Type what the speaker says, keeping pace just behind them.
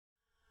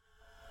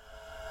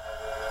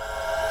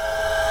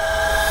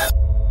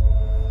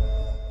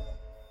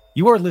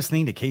You are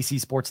listening to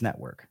KC Sports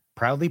Network,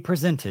 proudly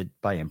presented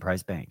by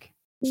Emprise Bank.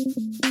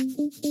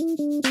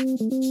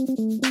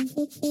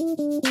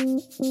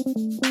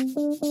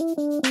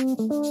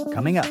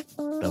 Coming up,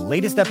 the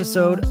latest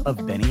episode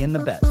of Benny and the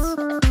Bets.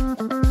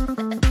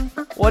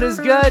 What is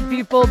good,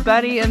 people?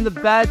 Benny and the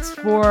Bets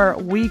for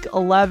Week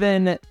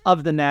 11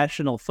 of the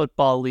National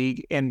Football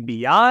League and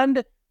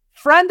beyond.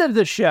 Friend of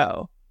the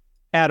show,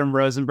 Adam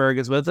Rosenberg,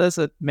 is with us.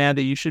 A man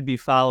that you should be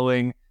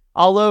following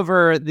all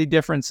over the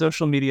different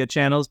social media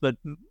channels, but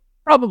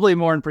probably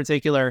more in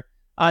particular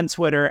on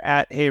Twitter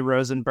at Hey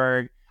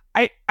Rosenberg.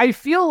 I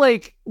feel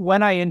like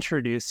when I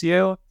introduce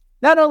you,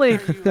 not only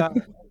are you a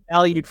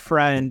valued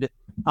friend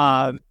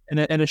and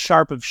a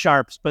sharp of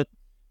sharps, but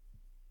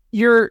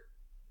you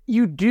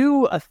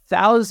do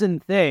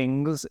 1,000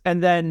 things,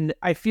 and then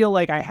I feel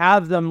like I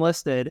have them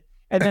listed,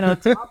 and then on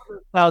top of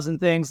 1,000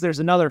 things, there's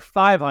another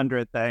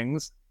 500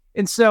 things.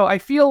 And so I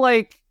feel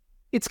like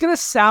it's going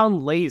to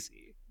sound lazy,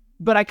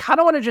 but I kind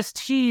of want to just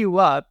tee you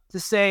up to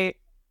say,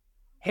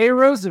 hey,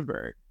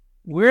 Rosenberg,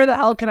 where the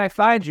hell can I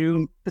find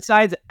you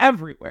besides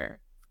everywhere?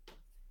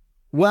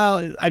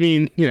 Well, I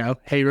mean,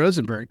 hey,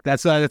 Rosenberg,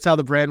 that's how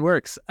the brand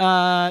works.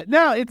 No,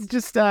 it's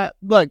just,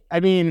 look, I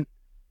mean,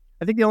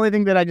 I think the only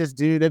thing that I just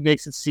do that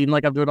makes it seem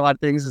like I'm doing a lot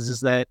of things is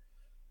just that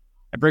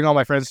I bring all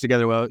my friends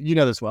together. Well, you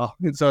know this well.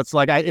 And so it's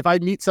like, if I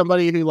meet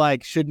somebody who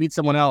should meet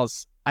someone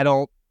else, I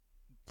don't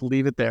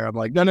leave it there. I'm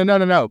like,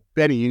 no,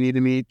 Benny, you need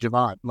to meet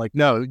Javon. I'm like,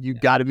 no, you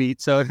got to meet.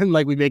 So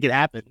we make it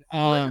happen.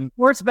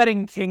 Sports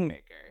betting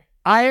kingmaker.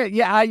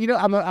 I'm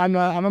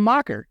a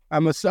mocker.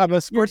 I'm a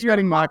sports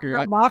betting mocker.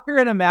 A mocker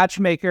and a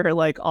matchmaker,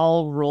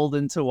 all rolled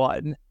into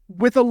one.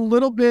 With a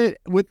little bit,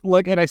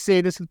 and I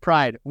say this with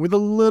pride, with a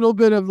little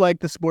bit of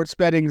the sports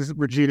betting's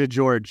Regina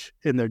George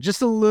in there,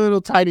 just a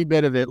little tiny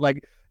bit of it,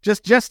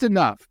 just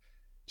enough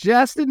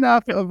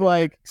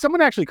of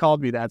someone actually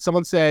called me that.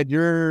 Someone said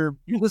you're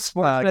the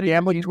sports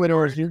gambling Twitter,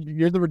 or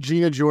you're the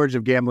Regina George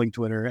of gambling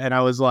Twitter, and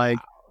I was like,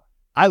 wow.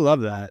 I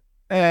love that,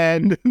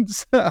 and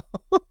so.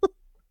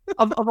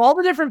 Of all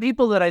the different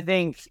people that I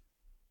think,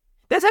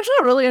 that's actually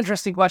a really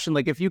interesting question.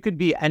 If you could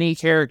be any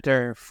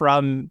character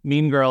from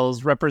Mean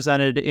Girls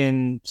represented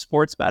in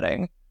sports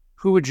betting,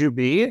 who would you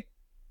be?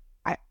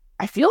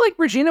 I feel like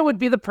Regina would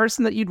be the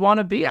person that you'd want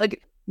to be.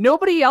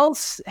 Nobody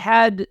else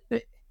had,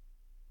 I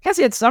guess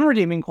he had some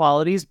redeeming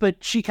qualities,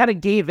 but she kind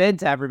of gave in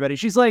to everybody.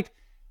 She's like,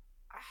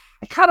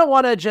 I kind of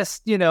want to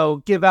just,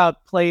 give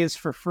out plays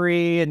for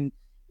free, and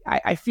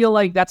I feel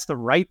like that's the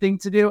right thing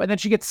to do. And then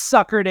she gets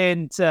suckered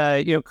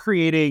into,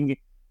 creating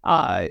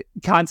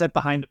content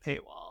behind a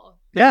paywall.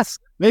 Yes,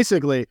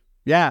 basically.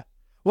 Yeah.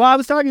 Well, I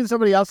was talking to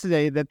somebody else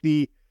today that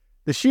the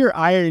sheer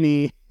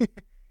irony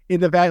in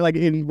the fact,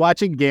 in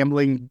watching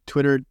gambling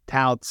Twitter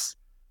touts,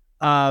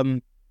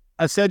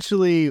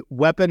 essentially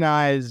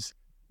weaponize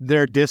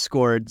their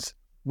Discords.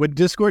 When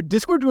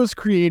Discord was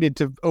created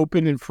to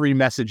open and free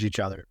message each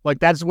other.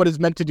 That's what it's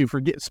meant to do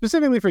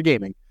specifically for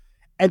gaming.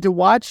 And to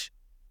watch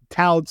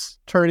touts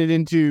turn it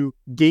into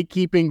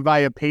gatekeeping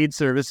via paid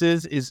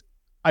services is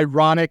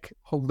ironic,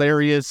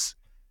 hilarious,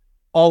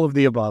 all of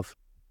the above.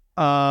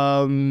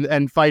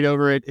 And fight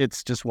over it,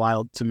 it's just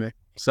wild to me.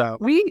 So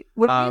when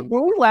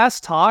we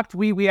last talked,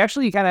 we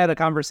actually kind of had a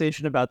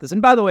conversation about this.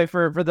 And by the way,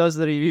 for those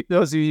of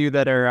you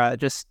that are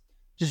just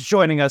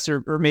joining us,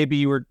 or maybe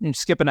you were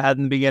skipping ahead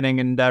in the beginning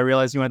and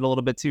realized you went a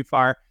little bit too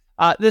far.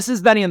 This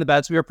is Benny and the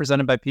Bets. We are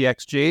presented by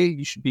PXG.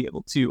 You should be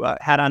able to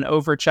head on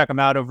over, check them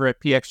out over at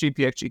PXG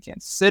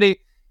Kansas City.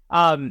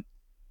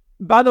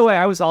 By the way,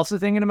 I was also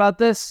thinking about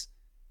this.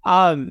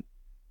 I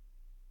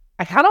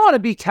kind of want to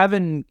be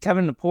Kevin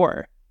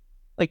Napor.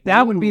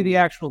 That would be the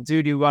actual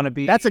dude you want to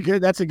be. That's a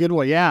good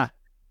one. Yeah.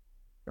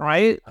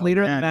 Right?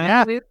 Leader of the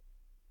man.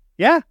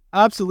 Yeah,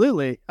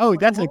 absolutely. Oh,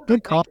 that's a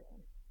good call.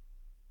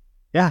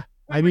 Yeah.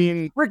 I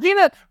mean,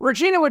 Regina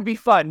would be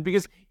fun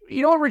because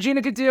you know what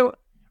Regina could do?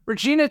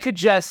 Regina could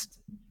just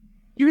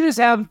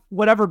have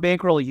whatever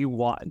bankroll you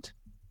want.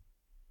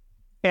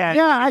 And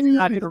yeah, I mean,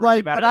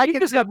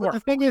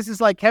 the thing is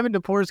Kevin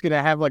DePore is going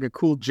to have a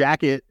cool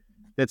jacket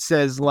that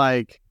says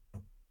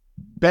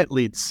bet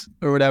leads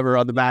or whatever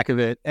on the back of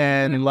it.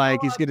 And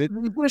he's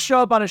going to show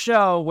up on a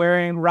show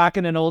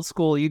rocking an old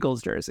school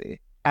Eagles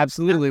jersey.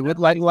 Absolutely. With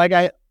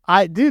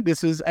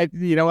this is,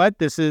 you know what?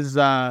 This is,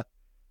 I've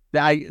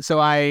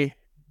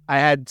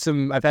had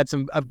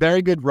a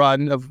very good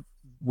run of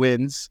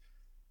wins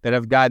that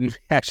have gotten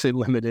actually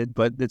limited,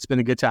 but it's been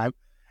a good time.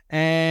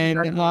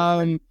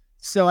 And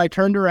so I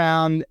turned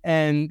around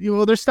and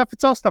there's stuff.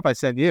 It's all stuff I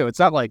sent you. It's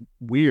not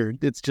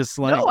weird. It's just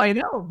no, I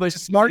know, but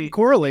smart and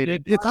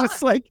correlated. It's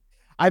just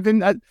I've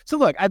been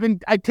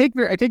I take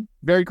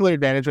very clear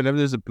advantage whenever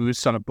there's a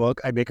boost on a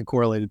book. I make a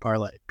correlated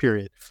parlay.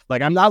 Period.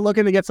 I'm not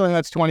looking to get something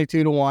that's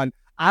 22-1.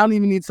 I don't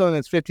even need something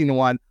that's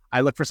 15-1.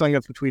 I look for something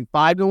that's between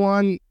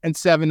 5-1 and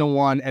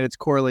 7-1, and it's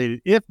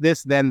correlated. If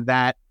this, then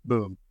that.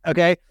 Boom.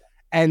 Okay.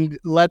 And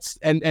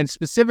and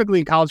specifically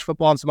in college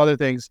football and some other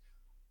things,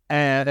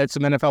 and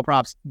some NFL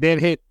props, they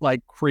hit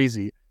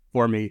crazy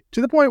for me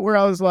to the point where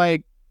I was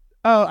like,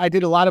 oh, I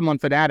did a lot of them on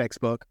Fanatics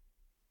book.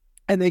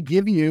 And they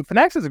give you,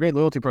 Fanatics is a great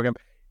loyalty program.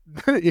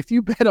 If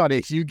you bet on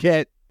it, you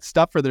get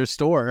stuff for their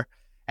store.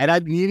 And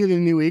I've needed a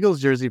new Eagles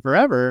jersey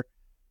forever.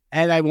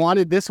 And I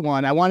wanted this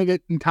one. I wanted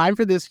it in time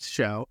for this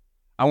show.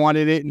 I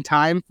wanted it in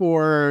time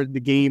for the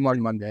game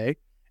on Monday.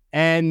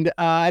 And then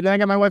I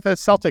got my wife a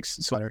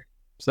Celtics sweater.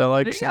 So,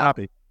 like,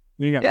 happy.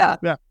 Yeah.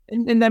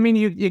 And I mean,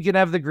 you can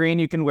have the green.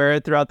 You can wear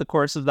it throughout the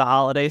course of the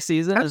holiday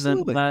season.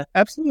 Absolutely. And then,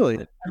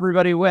 Absolutely.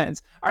 Everybody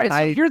wins. All right.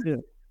 So here's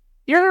what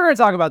we're going to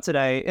talk about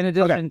today, in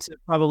addition to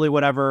probably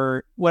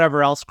whatever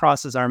else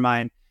crosses our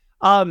mind.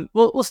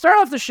 We'll start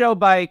off the show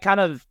by kind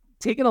of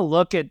taking a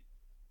look at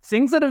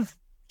things that have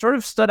sort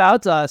of stood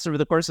out to us over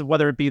the course of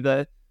whether it be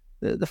the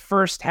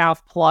first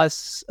half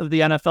plus of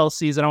the NFL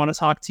season. I want to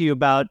talk to you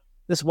about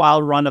this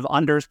wild run of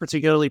unders,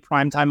 particularly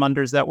primetime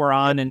unders that we're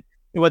on, and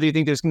whether you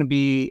think there's going to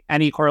be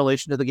any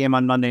correlation to the game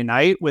on Monday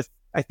night with,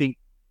 I think,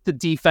 the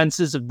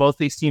defenses of both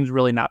these teams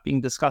really not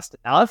being discussed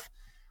enough.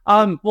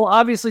 We'll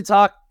obviously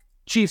talk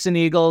Chiefs and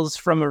Eagles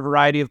from a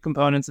variety of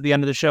components at the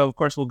end of the show. Of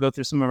course, we'll go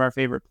through some of our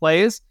favorite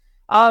plays.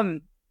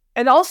 And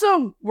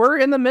also, we're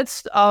in the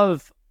midst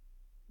of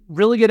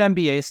really good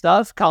NBA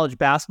stuff. College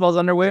basketball is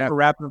underway. We're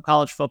wrapping up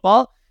college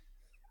football.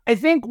 I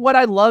think what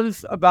I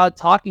love about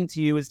talking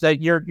to you is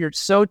that you're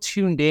so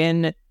tuned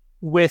in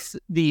with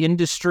the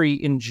industry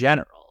in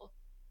general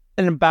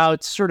and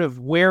about sort of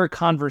where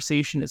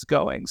conversation is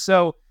going.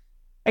 So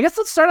I guess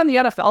let's start on the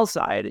NFL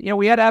side. You know,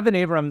 we had Evan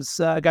Abrams,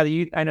 a guy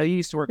that I know you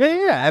used to work with.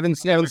 Yeah.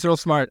 Evan's real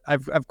smart.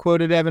 I've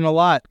quoted Evan a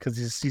lot because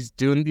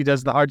he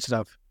does the hard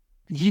stuff.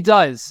 He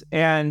does.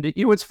 And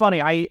you know what's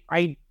funny?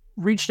 I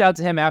reached out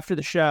to him after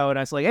the show and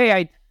I was like, hey,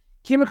 I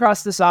came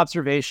across this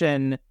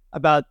observation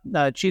about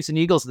Chiefs and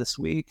Eagles this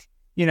week.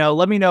 You know,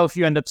 let me know if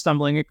you end up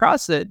stumbling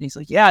across it. And he's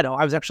like, yeah, no,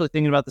 I was actually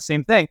thinking about the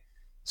same thing.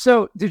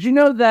 So did you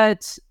know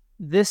that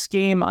this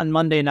game on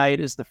Monday night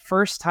is the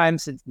first time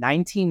since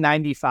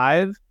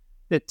 1995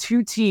 that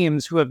two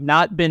teams who have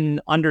not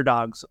been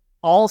underdogs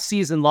all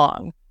season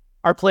long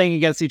are playing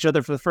against each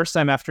other for the first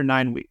time after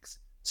 9 weeks?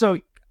 So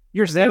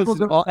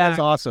that's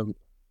awesome.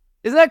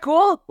 Isn't that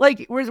cool?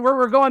 Like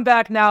we're going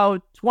back now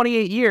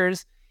 28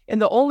 years.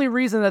 And the only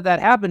reason that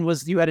happened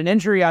was you had an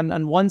injury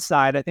on one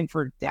side, I think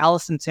for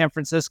Dallas and San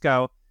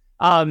Francisco.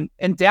 And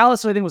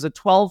Dallas, I think, was a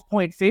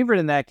 12-point favorite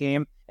in that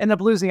game, ended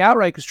up losing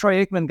outright because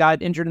Troy Aikman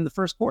got injured in the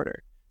first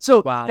quarter.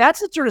 So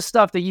That's the sort of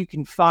stuff that you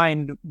can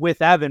find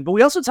with Evan. But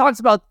we also talked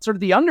about sort of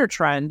the under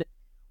trend.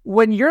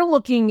 When you're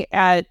looking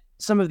at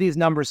some of these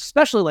numbers,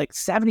 especially like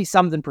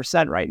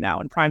 70-something% right now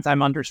in primetime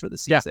unders for the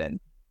season. Yeah.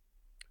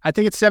 I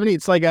think it's 70.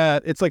 It's like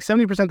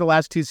 70% the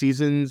last two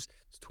seasons.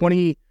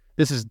 20.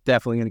 This is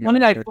definitely going to go Monday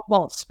Night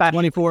Football,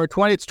 especially 24.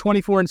 It's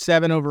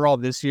 24-7 overall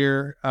this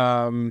year.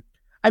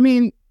 I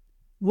mean,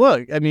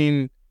 look. I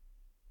mean,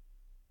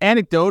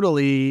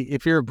 anecdotally,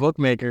 if you're a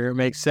bookmaker, it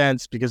makes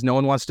sense because no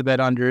one wants to bet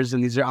unders,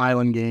 and these are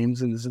island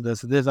games, and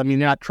this. I mean,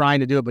 you're not trying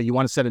to do it, but you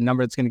want to set a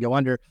number that's going to go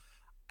under.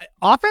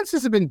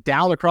 Offenses have been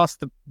down across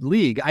the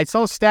league. I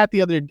saw a stat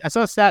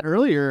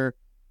earlier.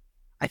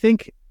 I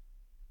think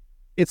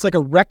it's like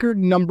a record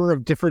number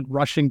of different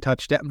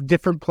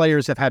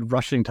players have had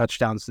rushing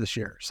touchdowns this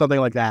year, something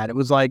like that. It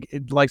was like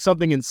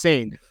something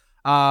insane.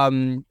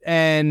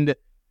 And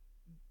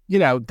you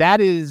know, that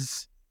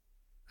is,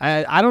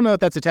 I don't know if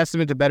that's a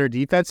testament to better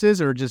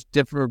defenses or just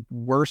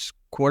worse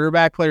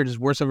quarterback play or just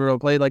worse overall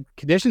play. Like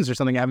conditions or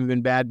something haven't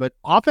been bad, but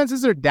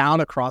offenses are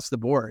down across the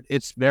board.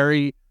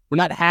 We're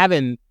not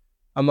having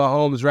a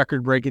Mahomes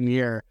record breaking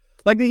year.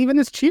 Like even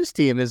this Chiefs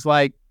team is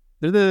like,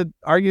 they're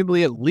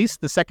arguably at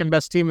least the second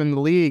best team in the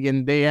league,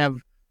 and they have.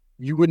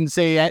 You wouldn't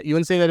say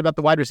that about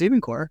the wide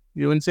receiving core.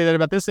 You wouldn't say that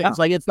about this thing. It's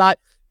like it's not.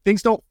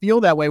 Things don't feel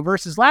that way.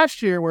 Versus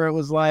last year, where it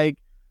was like,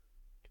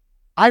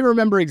 I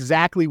remember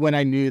exactly when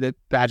I knew that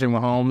Patrick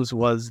Mahomes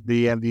was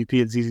the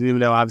MVP of the season, even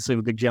though obviously I'm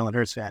a big Jalen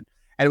Hurts fan.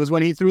 And it was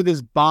when he threw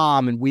this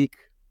bomb in week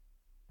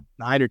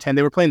 9 or 10.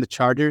 They were playing the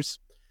Chargers,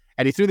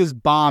 and he threw this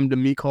bomb to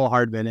Mecole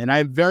Hardman. And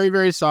I'm very,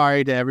 very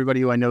sorry to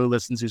everybody who I know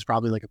listens who's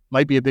probably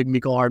might be a big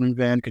Mecole Hardman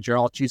fan because you're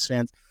all Chiefs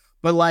fans.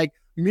 But like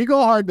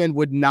Mecole Hardman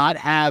would not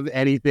have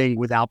anything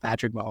without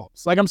Patrick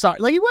Mahomes. Like, I'm sorry.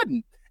 Like he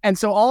wouldn't. And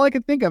so all I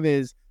could think of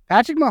is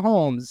Patrick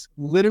Mahomes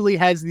literally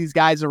has these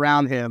guys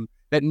around him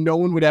that no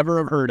one would ever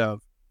have heard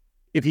of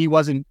if he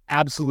wasn't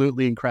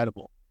absolutely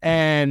incredible.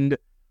 And,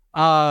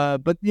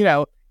 but you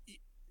know,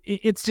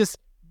 it's just,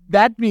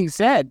 that being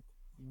said,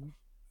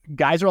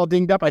 guys are all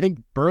dinged up. I think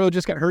Burrow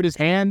just got hurt his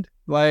hand,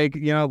 like,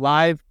 you know,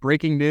 live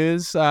breaking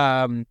news.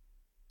 So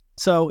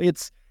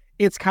it's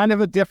kind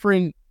of a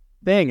different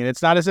thing. And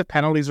it's not as if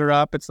penalties are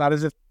up. It's not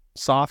as if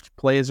soft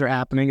plays are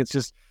happening. It's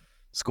just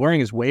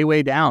scoring is way,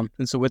 way down.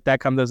 And so with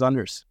that come those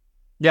unders.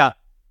 Yeah.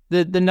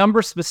 The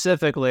number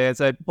specifically, as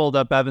I pulled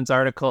up Evan's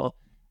article,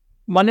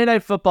 Monday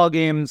Night Football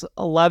games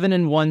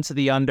 11-1 to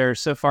the under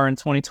so far in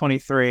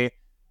 2023.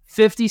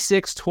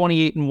 56,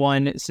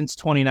 28-1 since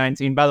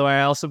 2019. By the way,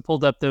 I also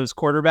pulled up those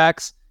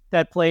quarterbacks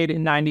that played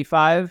in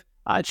 95.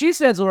 Chiefs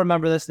fans will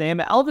remember this name,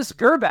 Elvis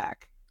Grbac.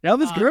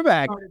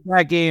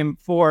 That game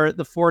for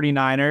the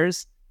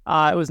 49ers.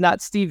 It was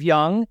not Steve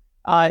Young.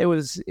 It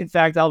was, in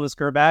fact, Elvis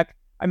Grbac.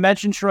 I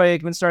mentioned Troy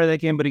Aikman started that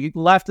game, but he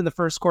left in the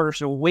first quarter.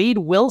 So Wade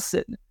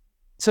Wilson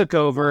took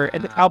over,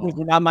 and the Cowboys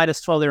were not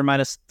 -12, they were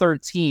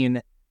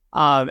 -13,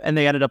 and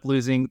they ended up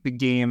losing the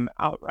game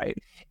outright.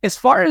 As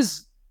far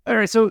as all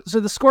right, so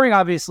the scoring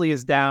obviously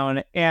is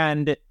down,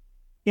 and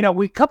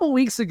a couple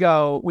weeks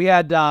ago we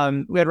had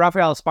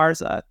Rafael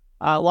Esparza,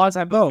 a long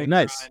time. Oh,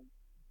 nice.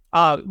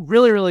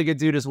 Really, really good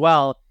dude as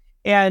well.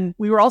 And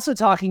we were also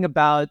talking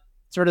about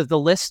sort of the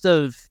list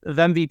of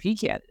MVP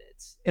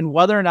candidates and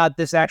whether or not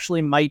this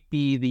actually might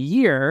be the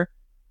year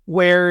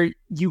where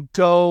you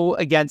go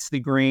against the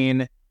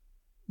grain,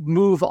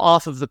 move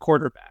off of the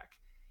quarterback.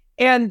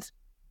 And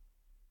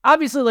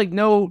obviously, like,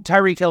 no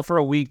Tyreek Hill for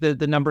a week, the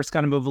numbers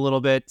kind of move a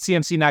little bit.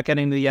 CMC not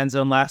getting to the end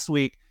zone last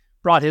week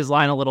brought his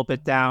line a little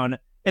bit down.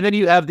 And then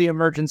you have the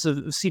emergence of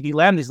CeeDee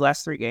Lamb these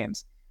last 3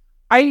 games.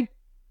 I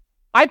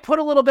put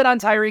a little bit on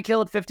Tyreek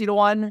Hill at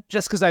 50-1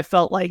 just because I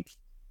felt like,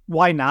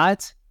 why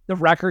not? The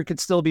record could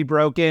still be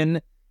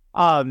broken,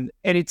 and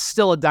it's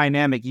still a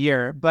dynamic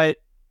year. But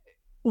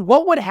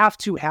what would have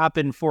to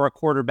happen for a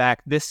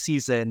quarterback this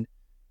season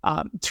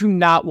to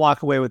not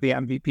walk away with the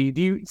MVP?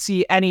 Do you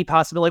see any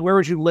possibility? Where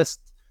would you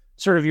list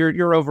sort of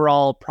your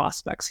overall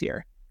prospects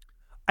here?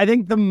 I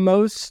think the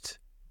most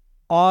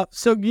people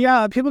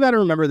got to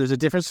remember there's a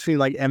difference between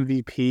like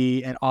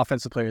MVP and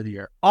Offensive Player of the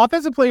Year.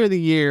 Offensive Player of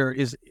the Year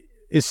is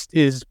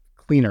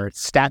cleaner.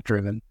 It's stat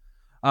driven.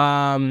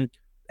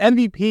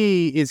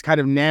 MVP is kind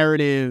of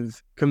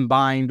narrative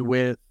combined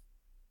with,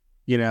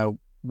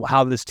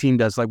 how this team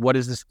does. Like, what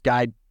has this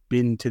guy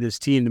been to this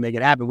team to make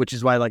it happen? Which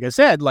is why, like I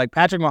said, like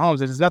Patrick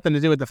Mahomes, it has nothing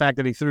to do with the fact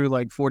that he threw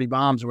like 40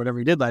 bombs or whatever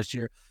he did last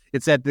year.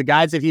 It's that the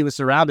guys that he was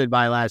surrounded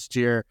by last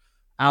year,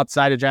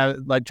 outside of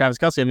Travis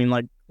Kelce. I mean,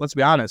 like, let's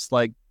be honest,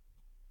 like,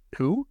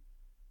 who?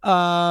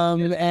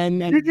 And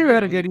you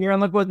had a good year,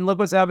 and look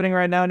what's happening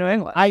right now in New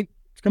England.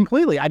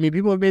 Completely. I mean,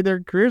 people have made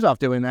their careers off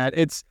doing that.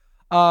 It's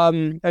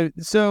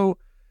so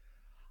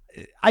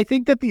I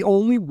think that the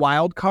only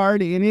wild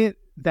card in it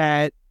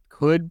that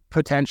could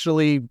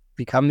potentially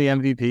become the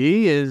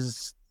MVP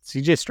is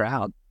CJ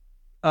Stroud.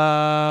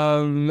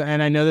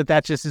 And I know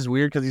that just is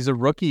weird because he's a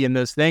rookie in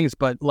those things,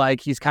 but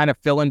like he's kind of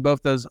filling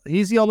both those.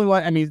 He's the only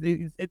one. I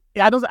mean,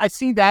 I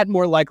see that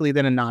more likely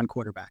than a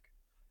non-quarterback.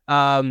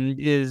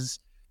 Is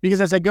because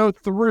as I go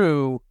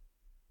through,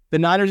 the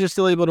Niners are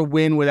still able to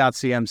win without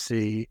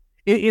CMC.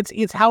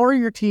 It's how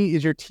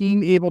is your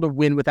team able to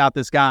win without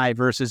this guy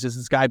versus is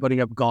this guy putting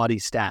up gaudy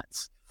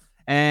stats?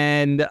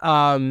 And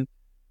the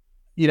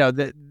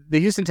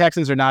Houston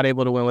Texans are not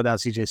able to win without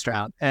CJ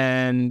Stroud,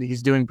 and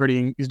he's doing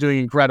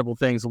incredible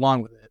things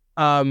along with it.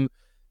 The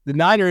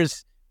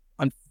Niners,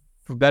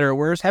 for better or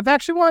worse, have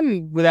actually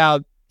won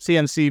without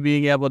CMC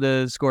being able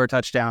to score a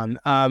touchdown.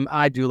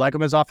 I do like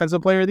him as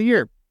Offensive Player of the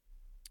Year.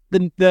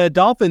 The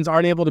Dolphins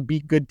aren't able to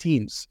beat good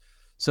teams,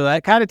 so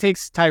that kind of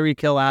takes Tyreek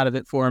Hill out of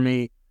it for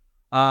me.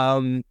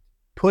 I'm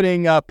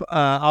gonna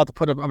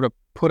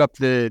put up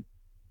the.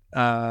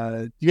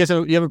 You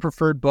have a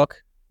preferred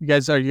book?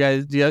 Is there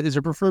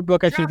a preferred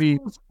book? I should be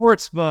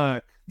sports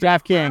book.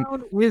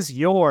 DraftKings is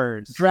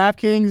yours.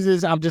 DraftKings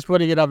is. I'm just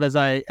putting it up as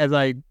I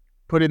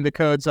put in the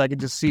code so I can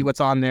just see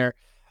what's on there.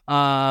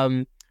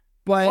 I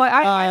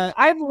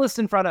have the list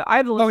in front of.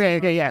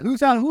 Okay, yeah.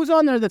 Who's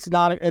on there? That's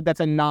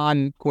a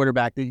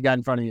non-quarterback that you got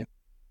in front of you.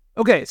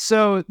 Okay,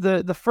 so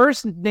the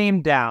first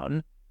name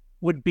down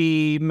would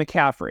be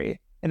McCaffrey,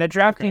 and at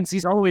DraftKings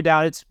he's all the way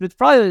down. It's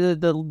probably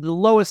the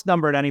lowest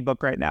number at any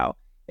book right now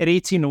at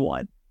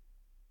 18-1.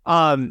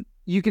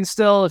 You can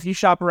still, if you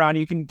shop around,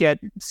 you can get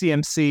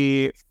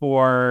CMC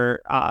for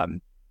at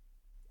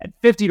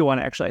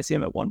 50-1. Actually, I see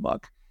him at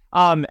 $1.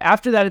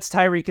 After that, it's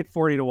Tyreek at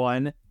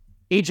 40-1.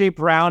 AJ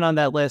Brown on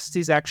that list,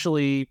 he's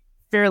actually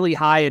fairly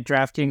high at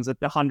DraftKings at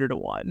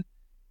 100-1.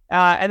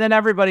 And then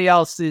everybody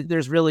else,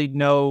 there's really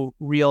no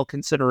real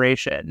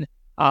consideration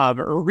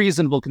or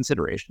reasonable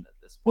consideration at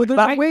this point. Well,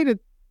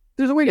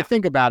 there's a way to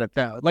think about it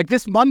though. Like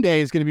this Monday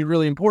is going to be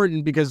really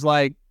important because,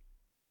 like,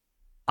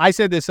 I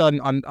said this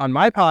on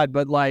my pod,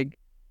 but like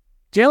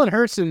Jalen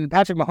Hurts and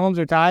Patrick Mahomes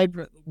are tied.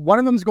 One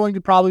of them is going to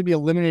probably be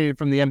eliminated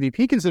from the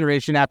MVP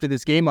consideration after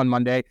this game on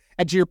Monday.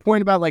 And to your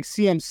point about like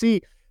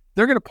CMC,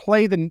 they're going to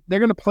play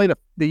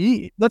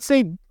the let's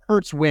say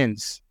Hurts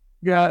wins.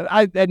 Yeah,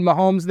 and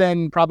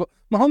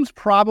Mahomes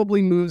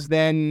probably moves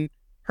then.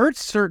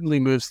 Hurts certainly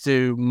moves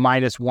to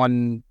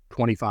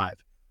 -125.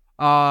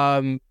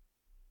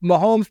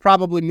 Mahomes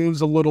probably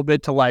moves a little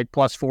bit to like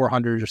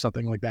 +400 or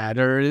something like that.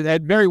 Or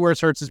at very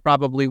worst, Hurts is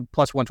probably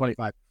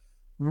 +125.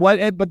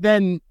 But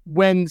then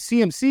when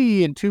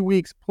CMC in 2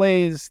 weeks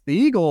plays the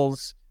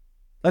Eagles,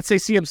 let's say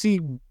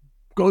CMC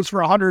goes for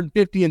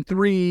 150 and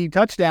 3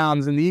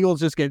 touchdowns and the Eagles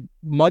just get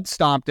mud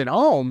stomped at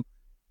home,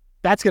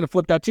 that's going to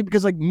flip that too,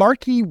 because like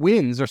marquee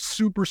wins are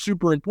super,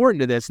 super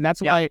important to this. And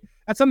that's why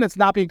that's something that's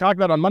not being talked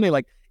about on Monday.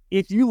 Like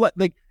if you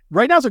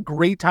right now is a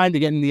great time to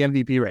get in the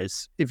MVP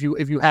race. If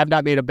you have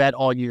not made a bet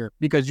all year,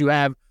 because you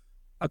have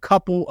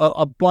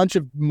a bunch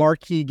of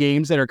marquee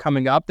games that are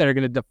coming up that are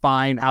going to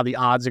define how the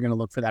odds are going to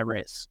look for that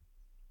race.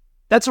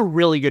 That's a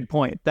really good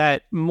point,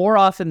 that more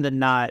often than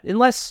not,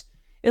 unless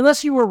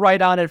unless you were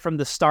right on it from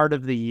the start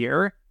of the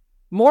year,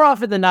 more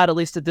often than not, at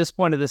least at this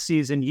point of the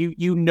season,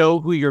 you know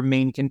who your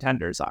main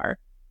contenders are.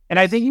 And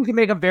I think you can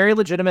make a very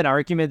legitimate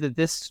argument that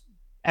this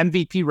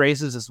MVP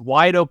race is as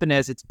wide open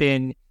as it's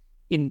been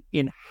in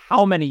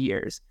how many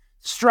years.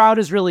 Stroud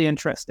is really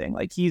interesting.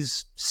 Like,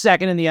 he's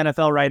second in the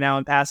NFL right now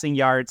in passing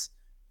yards,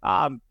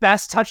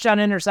 best touchdown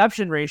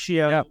interception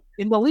ratio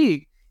in the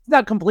league. He's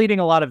not completing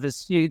a lot of his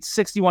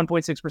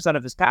 61.6%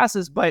 of his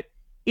passes, but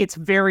it's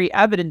very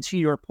evident, to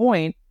your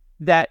point,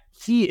 that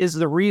he is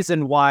the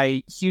reason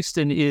why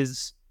Houston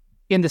is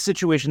in the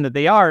situation that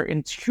they are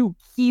in two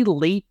key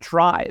late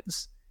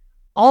drives.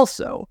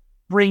 Also,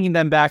 bringing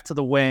them back to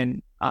the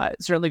win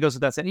certainly goes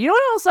with that saying. You know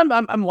what else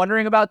I'm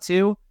wondering about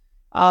too,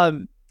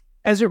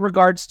 as it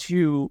regards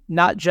to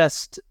not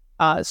just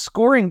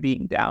scoring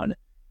being down,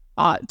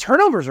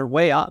 turnovers are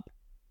way up.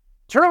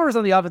 Turnovers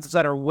on the offensive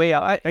side are way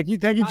up. Thank you,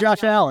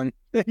 Josh Allen.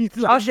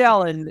 Josh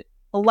Allen,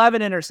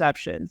 11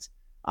 interceptions.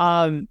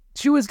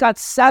 Tua's got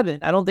 7.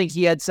 I don't think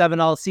he had 7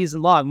 all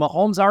season long.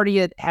 Mahomes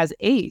already has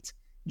 8.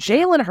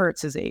 Jalen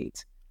Hurts has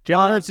 8.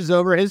 Jalen Hurts is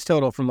over his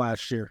total from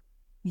last year.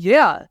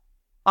 Yeah.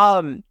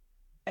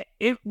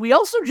 We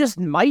also just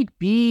might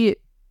be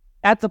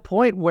at the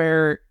point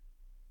where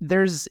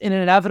there's an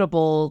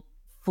inevitable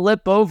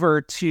flip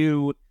over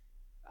to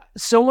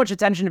so much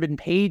attention has been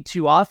paid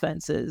to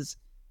offenses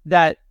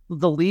that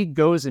the league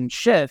goes and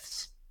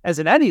shifts, as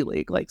in any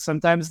league. Like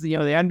sometimes, the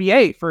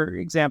NBA, for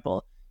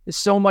example, is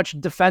so much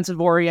defensive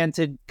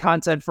oriented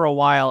content for a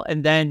while.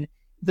 And then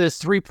the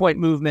 3-point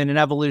movement and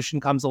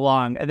evolution comes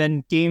along, and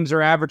then games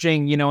are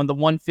averaging, in the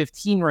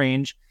 115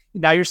 range.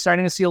 Now you're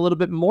starting to see a little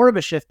bit more of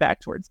a shift back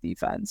towards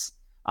defense.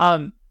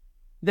 Georgia,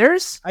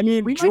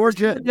 we just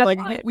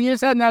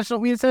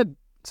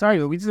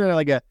had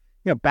like a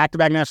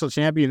back-to-back national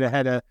champion that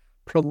had a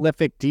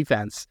prolific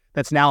defense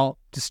that's now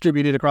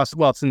distributed across.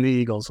 Well, it's in the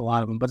Eagles, a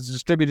lot of them, but it's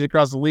distributed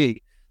across the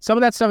league. Some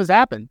of that stuff has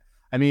happened.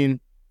 I mean,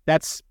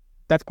 that's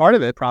part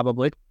of it,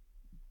 probably.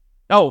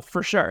 Oh,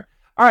 for sure.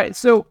 All right.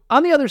 So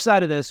on the other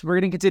side of this, we're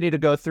going to continue to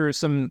go through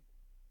some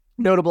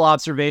notable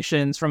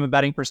observations from a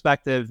betting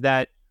perspective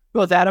that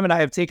both Adam and I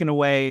have taken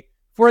away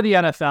for the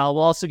NFL.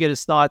 We'll also get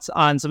his thoughts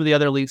on some of the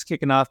other leagues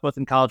kicking off, both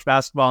in college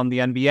basketball and the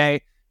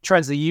NBA,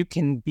 trends that you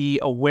can be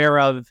aware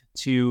of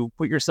to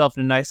put yourself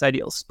in a nice,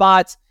 ideal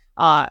spot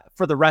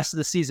for the rest of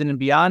the season and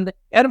beyond.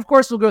 And of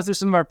course, we'll go through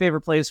some of our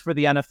favorite plays for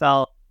the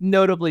NFL,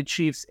 notably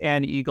Chiefs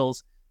and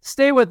Eagles.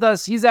 Stay with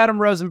us. He's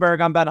Adam Rosenberg.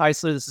 I'm Ben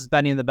Heisler. This is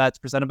Benny and the Bets,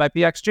 presented by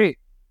PXG.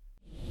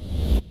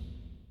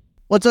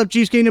 What's up,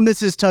 Chiefs Kingdom?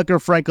 This is Tucker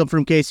Franklin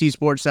from KC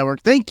Sports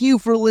Network. Thank you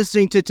for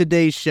listening to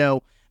today's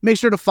show. Make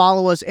sure to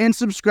follow us and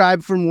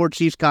subscribe for more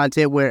Chiefs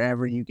content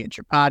wherever you get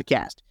your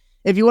podcast.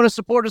 If you want to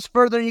support us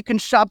further, you can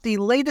shop the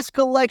latest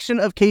collection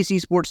of KC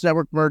Sports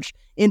Network merch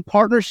in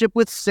partnership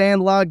with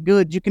Sandlot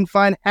Goods. You can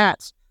find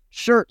hats,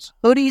 shirts,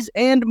 hoodies,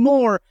 and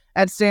more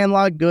at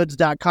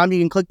sandlotgoods.com. You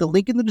can click the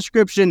link in the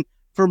description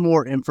for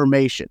more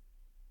information.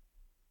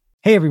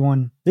 Hey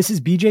everyone, this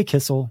is BJ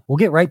Kissel. We'll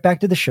get right back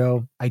to the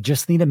show. I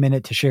just need a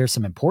minute to share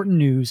some important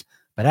news,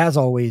 but as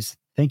always,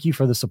 thank you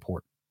for the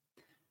support.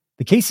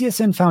 The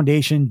KCSN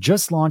Foundation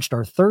just launched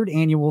our 3rd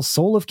annual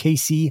Soul of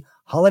KC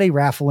holiday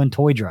raffle and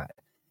toy drive,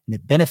 and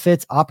it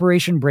benefits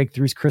Operation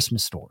Breakthrough's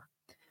Christmas store.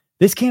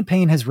 This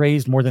campaign has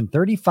raised more than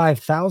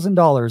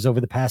 $35,000 over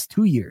the past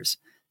 2 years,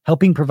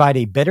 helping provide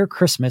a better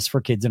Christmas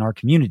for kids in our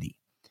community.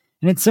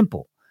 And it's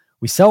simple.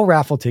 We sell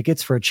raffle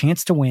tickets for a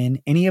chance to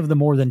win any of the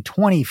more than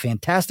 20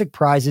 fantastic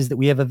prizes that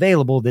we have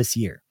available this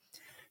year.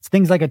 It's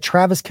things like a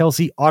Travis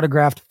Kelce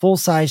autographed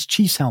full-size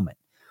Chiefs helmet,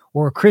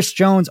 or a Chris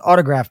Jones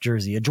autographed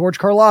jersey, a George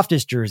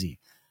Karlaftis jersey.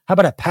 How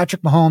about a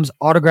Patrick Mahomes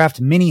autographed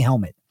mini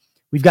helmet?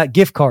 We've got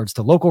gift cards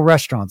to local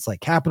restaurants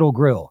like Capitol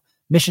Grill,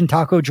 Mission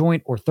Taco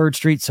Joint, or 3rd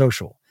Street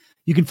Social.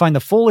 You can find the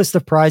full list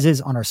of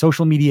prizes on our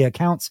social media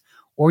accounts,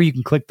 or you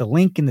can click the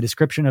link in the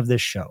description of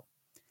this show.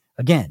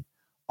 Again,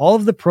 all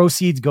of the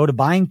proceeds go to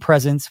buying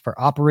presents for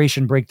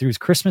Operation Breakthrough's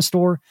Christmas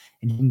store,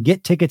 and you can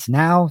get tickets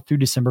now through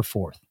December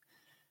 4th.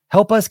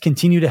 Help us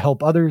continue to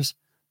help others,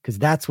 because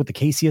that's what the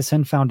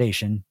KCSN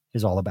Foundation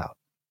is all about.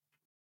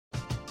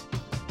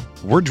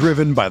 We're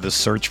driven by the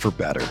search for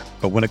better.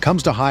 But when it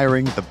comes to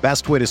hiring, the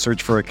best way to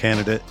search for a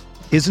candidate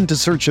isn't to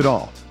search at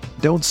all.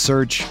 Don't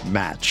search,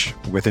 match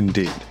with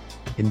Indeed.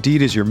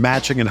 Indeed is your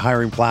matching and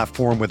hiring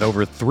platform with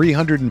over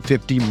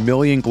 350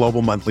 million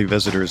global monthly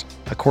visitors,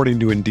 according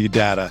to Indeed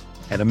data,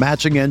 and a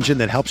matching engine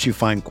that helps you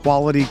find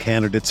quality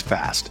candidates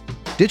fast.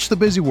 Ditch the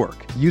busy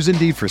work. Use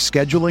Indeed for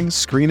scheduling,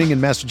 screening,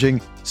 and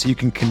messaging so you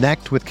can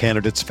connect with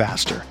candidates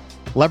faster.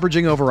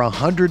 Leveraging over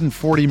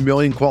 140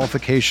 million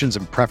qualifications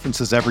and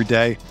preferences every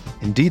day,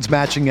 Indeed's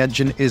matching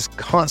engine is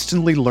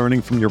constantly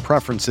learning from your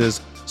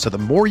preferences, so the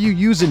more you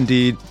use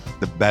Indeed,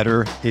 the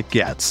better it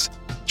gets.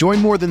 Join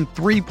more than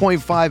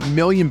 3.5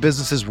 million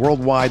businesses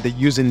worldwide that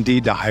use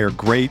Indeed to hire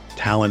great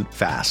talent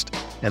fast.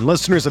 And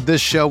listeners of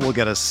this show will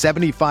get a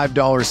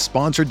 $75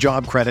 sponsored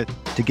job credit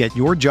to get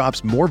your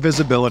jobs more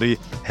visibility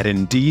at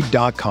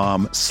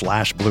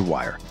Indeed.com/Blue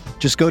Wire.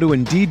 Just go to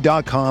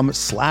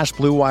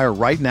Indeed.com/Blue Wire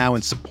right now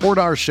and support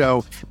our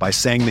show by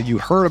saying that you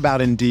heard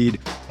about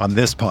Indeed on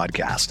this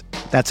podcast.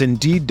 That's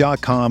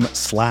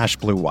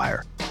Indeed.com/Blue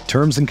Wire.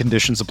 Terms and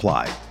conditions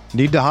apply.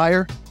 Need to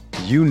hire?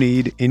 You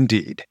need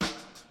Indeed.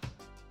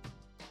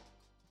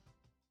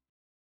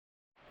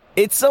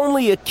 It's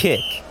only a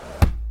kick,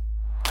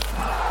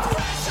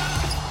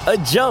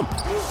 a jump,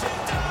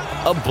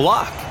 a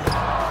block.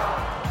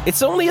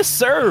 It's only a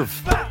serve.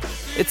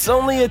 It's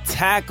only a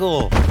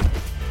tackle,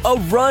 a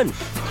run.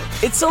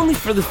 It's only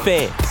for the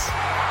fans.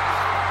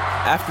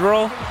 After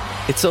all,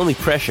 it's only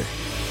pressure.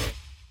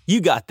 You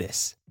got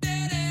this.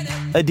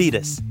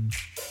 Adidas.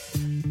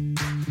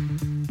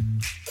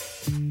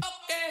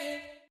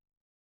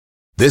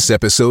 This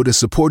episode is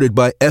supported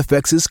by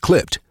FX's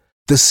Clipped,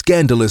 the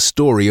scandalous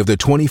story of the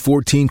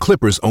 2014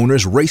 Clippers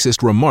owner's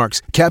racist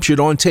remarks captured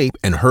on tape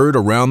and heard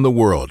around the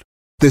world.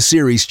 The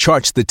series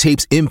charts the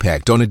tape's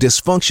impact on a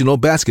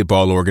dysfunctional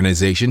basketball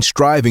organization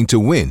striving to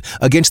win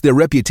against their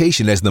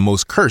reputation as the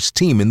most cursed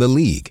team in the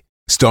league.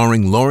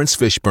 Starring Lawrence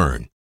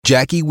Fishburne,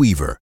 Jackie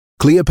Weaver,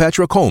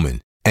 Cleopatra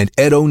Coleman, and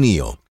Ed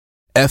O'Neill.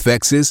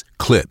 FX's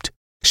Clipped,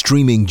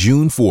 streaming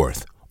June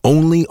 4th,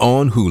 only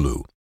on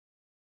Hulu.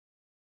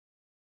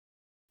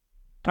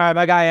 All right,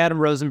 my guy Adam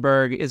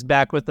Rosenberg is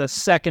back with a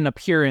second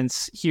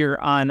appearance here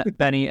on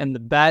Benny and the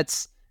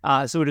Bets.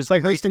 So it is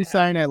Like hosting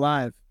Saturday Night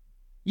Live.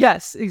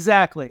 Yes,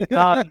 exactly.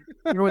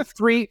 You're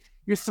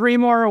three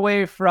more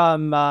away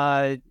from.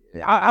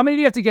 How many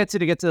do you have to get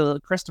to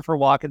Christopher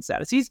Walken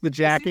status? He's The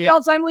Jackie. Is he the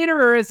all-time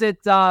leader, or is it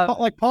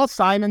Like Paul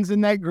Simon's in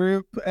that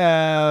group,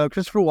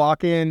 Christopher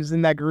Walken's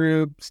in that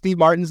group, Steve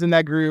Martin's in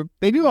that group.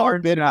 They do all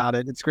bit about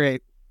it. It's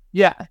great.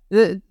 Yeah,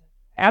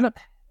 Adam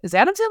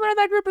Sandler in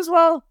that group as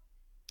well?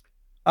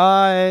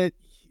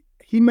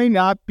 He may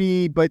not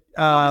be, but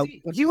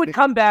he would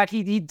come back.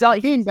 He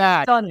came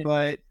back, done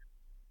it.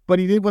 but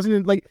he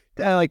wasn't like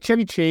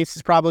Chevy Chase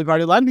is probably part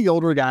of it. A lot of the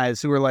older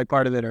guys who are like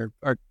part of it are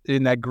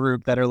in that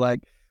group that are like,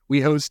 we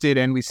hosted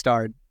and we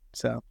starred.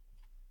 So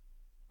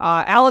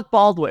Alec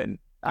Baldwin.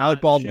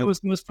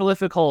 Was most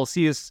prolific host.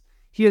 He has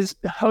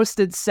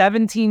hosted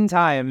 17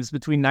 times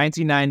between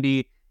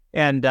 1990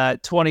 and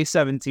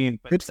 2017.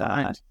 But, Good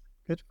find.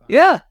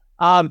 Yeah.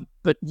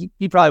 But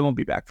he probably won't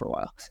be back for a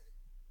while.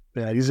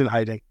 Yeah, he's in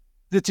hiding.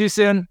 Is it too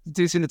soon?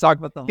 Too soon to talk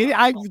about them?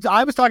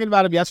 I was talking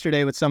about him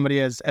yesterday with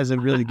somebody as a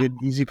really good,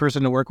 easy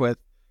person to work with.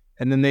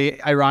 And then they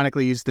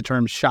ironically used the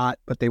term shot,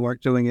 but they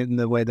weren't doing it in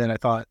the way that I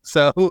thought.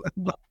 So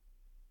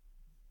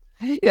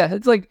yeah,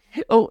 it's like,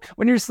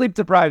 when you're sleep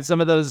deprived, some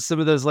of those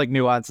like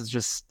nuances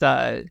just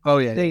they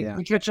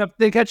catch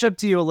up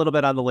to you a little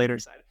bit on the later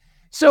side.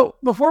 So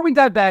before we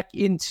dive back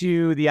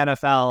into the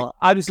NFL,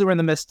 obviously we're in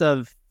the midst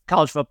of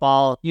college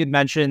football. You'd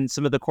mentioned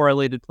some of the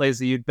correlated plays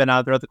that you'd been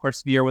out throughout the course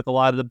of the year with a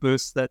lot of the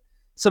boosts that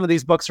some of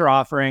these books are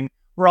offering.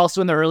 We're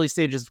also in the early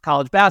stages of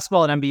college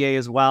basketball and NBA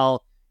as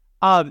well.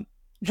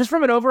 Just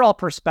from an overall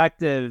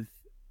perspective,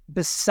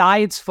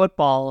 besides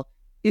football,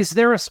 is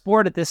there a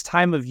sport at this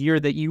time of year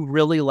that you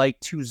really like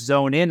to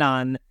zone in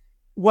on,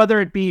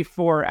 whether it be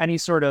for any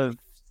sort of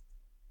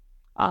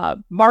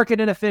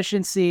market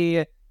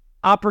inefficiency,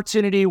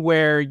 opportunity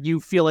where you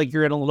feel like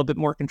you're in a little bit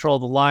more control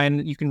of the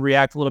line, you can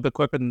react a little bit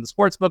quicker than the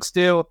sports books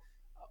do?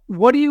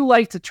 What do you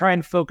like to try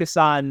and focus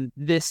on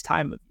this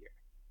time of year?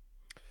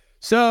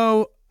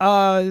 So,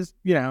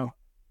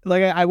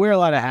 like I wear a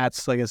lot of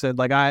hats, like I said,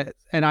 I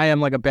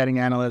am like a betting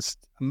analyst.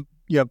 I'm,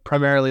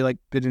 primarily like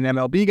been an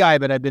MLB guy,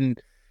 but I've been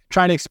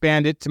trying to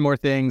expand it to more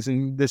things.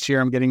 And this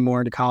year I'm getting more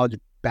into college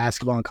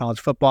basketball and college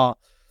football.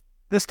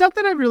 The stuff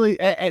that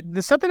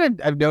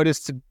I've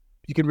noticed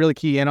you can really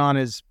key in on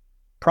is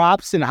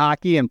props in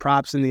hockey and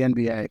props in the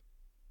NBA.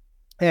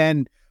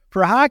 And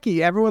for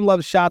hockey, everyone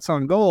loves shots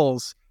on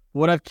goals.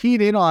 What I've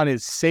keyed in on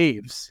is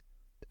saves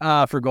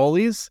for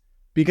goalies,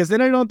 because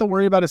then I don't have to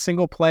worry about a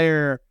single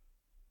player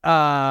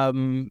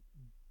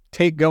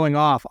take going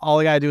off.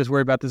 All I got to do is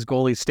worry about this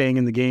goalie staying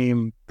in the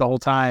game the whole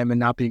time and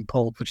not being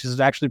pulled, which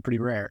is actually pretty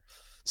rare.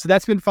 So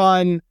that's been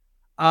fun.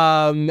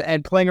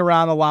 And playing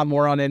around a lot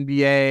more on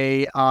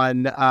NBA,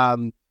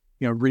 on,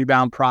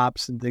 rebound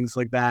props and things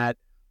like that.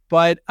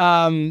 But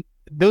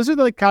those are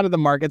like kind of the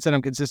markets that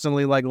I'm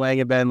consistently like laying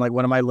in bed and like,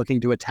 what am I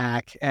looking to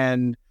attack?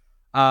 And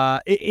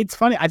it's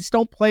funny. I just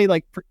don't play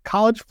for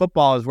college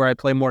football is where I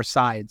play more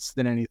sides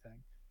than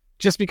anything,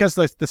 just because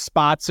the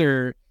spots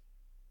are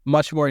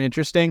much more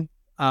interesting.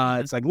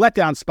 It's like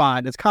letdown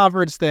spot, it's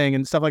conference thing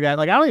and stuff like that.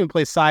 Like I don't even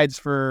play sides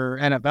for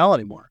NFL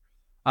anymore.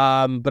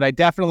 But I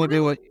definitely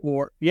do it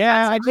for,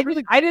 I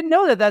didn't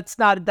know that's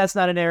not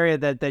an area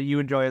that you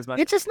enjoy as much.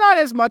 It's just not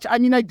as much. I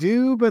mean, I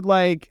do, but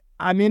like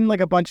I'm in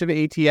like a bunch of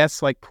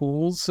ATS like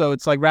pools. So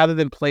it's like, rather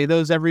than play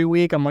those every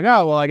week, I'm like,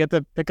 oh, well, I get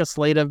to pick a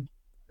slate of,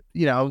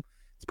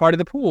 it's part of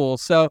the pool.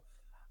 So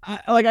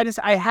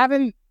I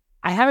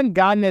haven't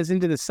gotten as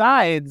into the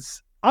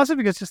sides. Also,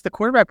 because just the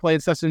quarterback play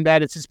and stuff's been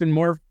bad, it's just been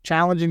more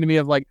challenging to me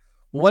of like,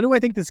 what do I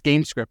think this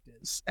game script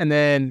is? And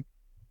then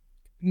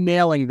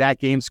nailing that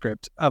game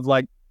script of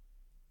like,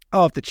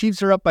 oh, if the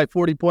Chiefs are up by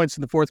 40 points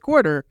in the fourth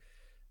quarter,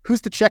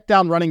 who's the check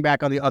down running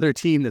back on the other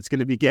team that's going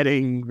to be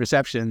getting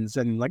receptions?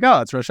 And like,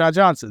 oh, it's Rashad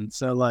Johnson.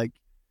 So like,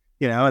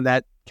 and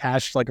that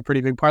cashed like a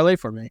pretty big parlay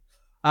for me.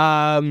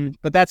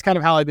 But that's kind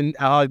of how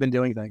I've been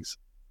doing things.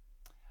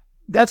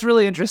 That's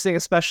really interesting,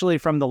 especially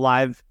from the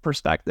live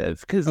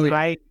perspective, because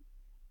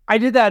I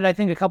did that, I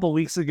think, a couple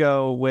weeks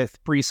ago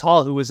with Breece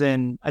Hall, who was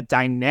in a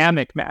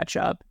dynamic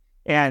matchup,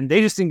 and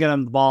they just didn't get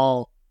him the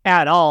ball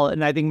at all.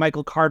 And I think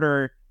Michael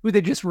Carter, who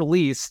they just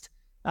released,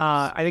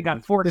 I think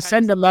on 4 to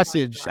send a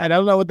message. I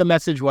don't know what the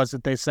message was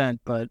that they sent,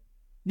 but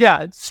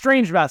yeah,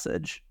 strange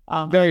message.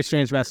 Very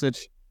strange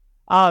message.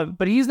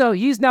 But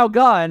he's now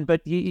gone,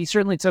 but he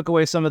certainly took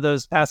away some of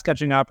those pass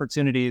catching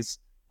opportunities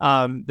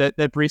that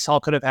Breece Hall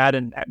could have had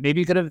and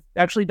maybe could have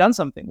actually done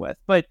something with.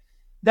 But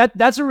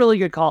that's a really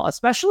good call,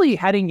 especially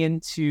heading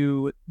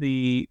into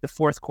the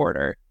fourth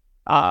quarter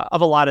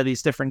of a lot of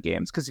these different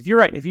games. Because if you're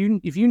right, if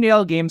you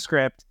nail game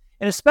script,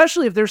 and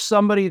especially if there's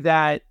somebody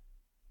that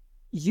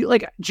you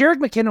like, Jerick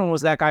McKinnon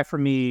was that guy for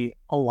me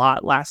a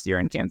lot last year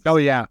in Kansas. Oh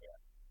yeah.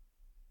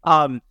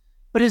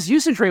 But his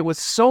usage rate was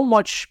so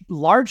much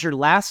larger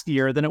last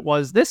year than it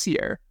was this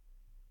year.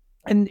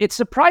 And it's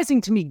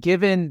surprising to me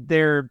given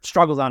their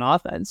struggles on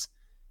offense.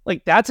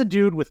 Like, that's a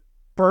dude with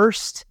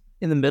burst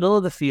in the middle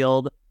of the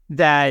field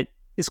that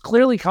is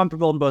clearly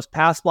comfortable in both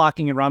pass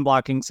blocking and run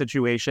blocking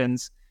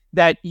situations,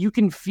 that you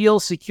can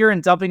feel secure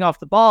in dumping off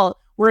the ball,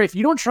 where if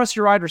you don't trust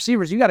your wide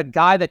receivers, you got a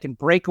guy that can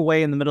break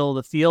away in the middle of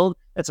the field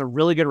that's a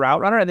really good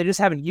route runner, and they just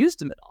haven't used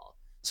him at all.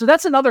 So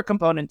that's another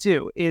component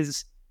too,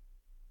 is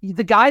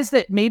the guys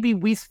that maybe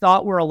we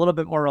thought were a little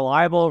bit more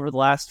reliable over the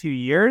last few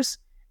years,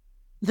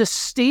 the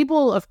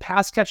stable of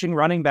pass-catching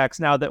running backs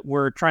now that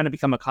we're trying to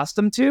become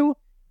accustomed to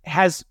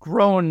has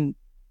grown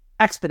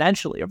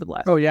exponentially over the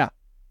last. Oh, yeah.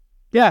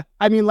 Yeah.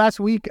 I mean, last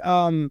week,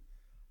 I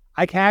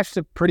cashed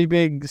a pretty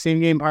big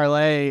same-game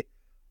parlay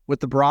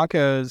with the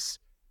Broncos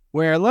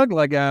where, look,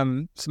 like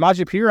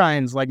Samaje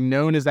Perine's like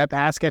known as that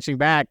pass-catching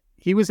back.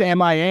 He was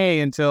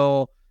MIA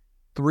until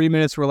 3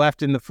 minutes were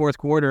left in the fourth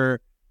quarter.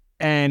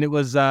 And it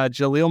was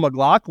Jaleel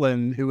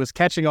McLaughlin who was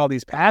catching all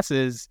these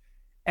passes.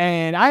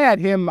 And I had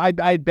him, I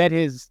bet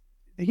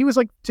he was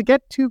like, to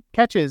get 2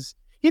 catches.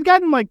 He'd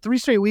gotten like 3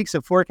 straight weeks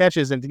of 4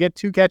 catches. And to get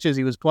 2 catches,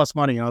 he was plus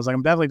money. And I was like,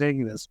 I'm definitely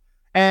taking this.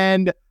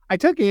 And I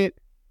took it.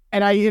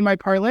 And in my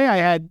parlay, I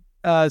had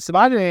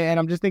Samaje. And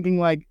I'm just thinking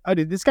like, oh,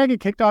 did this guy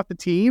get kicked off the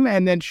team?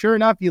 And then sure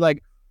enough, he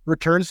like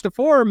returns to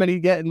form.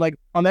 And like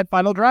on that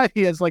final drive,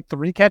 he has like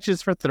 3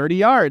 catches for 30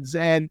 yards.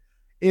 And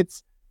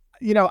it's,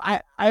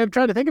 I'm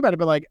trying to think about it,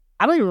 but like,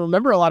 I don't even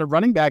remember a lot of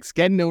running backs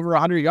getting over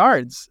 100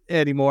 yards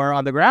anymore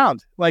on the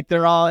ground. Like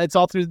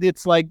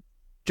it's like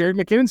Jerick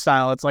McKinnon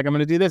style. It's like, I'm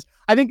going to do this.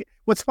 I think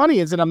what's funny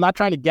is that I'm not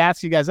trying to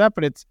gas you guys up,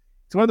 but it's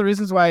one of the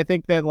reasons why I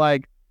think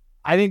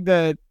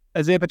that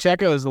Isaiah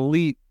Pacheco is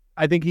elite.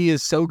 I think he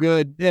is so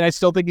good. And I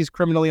still think he's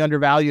criminally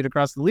undervalued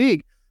across the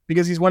league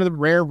because he's one of the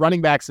rare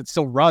running backs that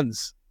still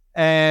runs.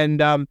 And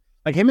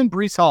like him and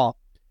Breece Hall,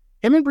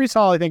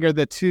 I think are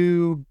the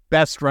 2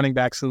 best running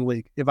backs in the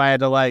league. If I had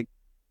to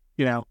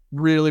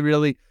really,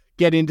 really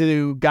get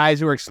into guys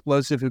who are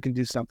explosive, who can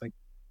do something.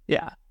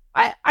 Yeah.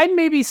 I'd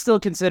maybe still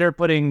consider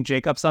putting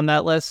Jacobs on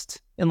that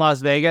list in Las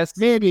Vegas.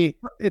 Maybe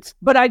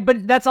but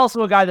that's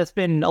also a guy that's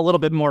been a little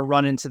bit more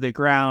run into the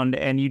ground,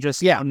 and you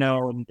just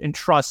know and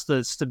trust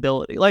the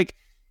stability. Like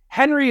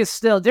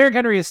Derrick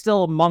Henry is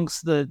still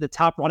amongst the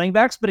top running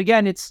backs, but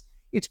again, it's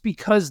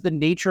because the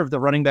nature of the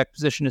running back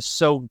position is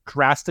so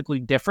drastically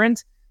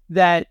different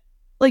that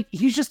like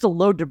he's just a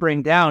load to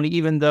bring down,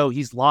 even though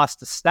he's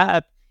lost a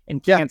step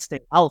and can't stay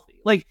healthy.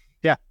 Like,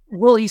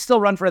 will he still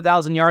run for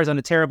 1,000 yards on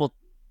a terrible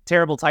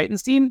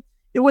Titans team?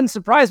 It wouldn't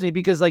surprise me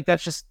because like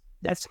that's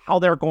how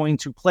they're going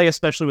to play,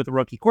 especially with a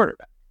rookie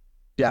quarterback.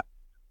 Yeah.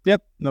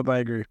 Yep. Nope, I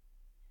agree.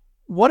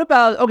 What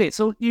about, okay,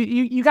 so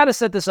you got to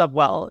set this up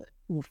well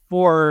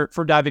for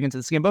diving into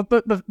this game.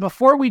 But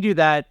before we do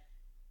that,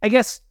 I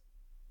guess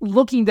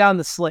looking down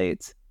the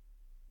slate,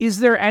 is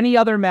there any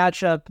other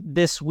matchup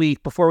this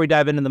week before we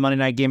dive into the Monday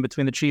night game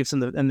between the Chiefs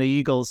and the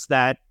Eagles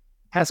that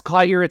has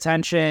caught your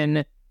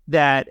attention,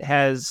 that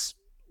has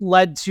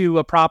led to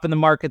a prop in the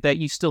market that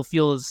you still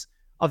feel is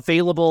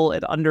available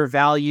and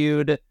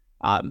undervalued?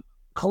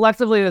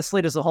 Collectively, the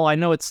slate as a whole, I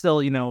know it's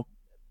still,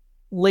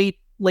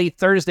 late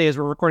Thursday as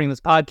we're recording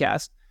this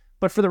podcast,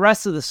 but for the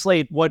rest of the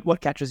slate,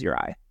 what catches your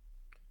eye?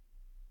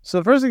 So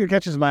the first thing that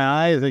catches my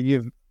eye is that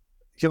you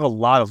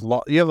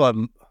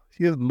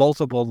have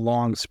multiple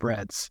long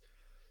spreads.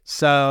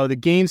 So the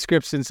game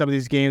scripts in some of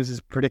these games is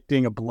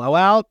predicting a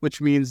blowout, which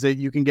means that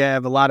you can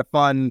have a lot of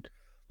fun.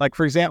 Like,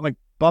 for example, like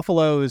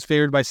Buffalo is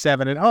favored by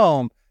 7 at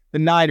home. The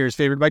Niners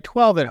favored by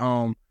 12 at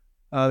home.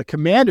 The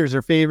Commanders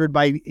are favored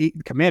by 8.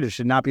 The Commanders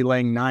should not be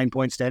laying 9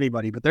 points to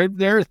anybody, but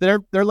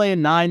they're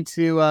laying 9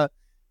 to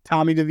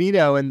Tommy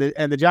DeVito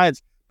and the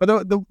Giants.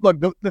 But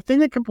the thing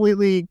that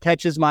completely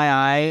catches my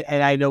eye,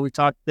 and I know we've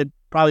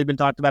probably been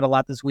talked about a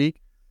lot this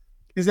week,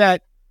 is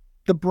that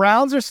the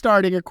Browns are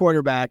starting a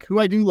quarterback who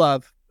I do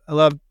love. I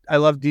love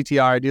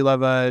DTR. I do love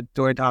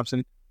Dorian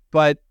Thompson,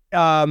 but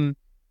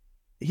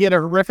he had a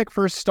horrific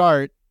first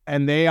start,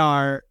 and they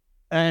are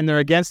and they're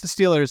against the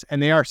Steelers,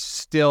 and they are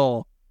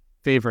still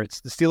favorites.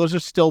 The Steelers are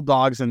still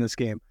dogs in this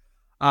game.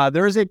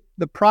 There is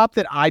the prop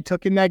that I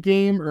took in that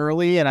game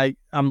early, and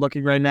I'm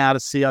looking right now to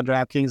see on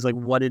DraftKings like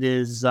what it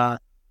is,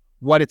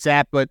 what it's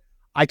at. But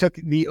I took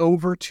the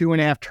over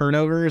 2.5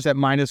 turnovers at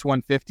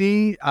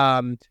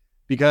 -150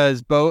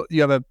 because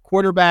you have a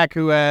quarterback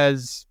who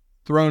has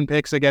thrown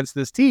picks against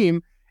this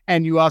team,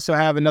 and you also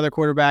have another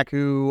quarterback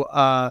who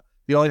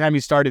the only time he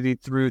started, he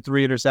threw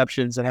 3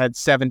 interceptions and had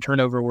 7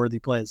 turnover-worthy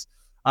plays.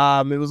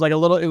 It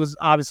was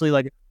obviously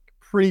like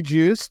pretty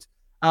juiced,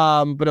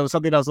 but it was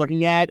something I was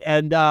looking at.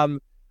 And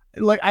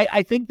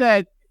I think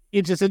that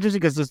it's just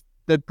interesting because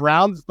the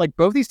Browns, like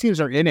both these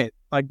teams are in it.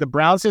 Like the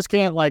Browns just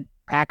can't like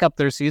pack up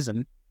their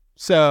season.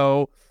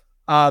 So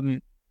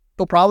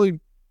they'll probably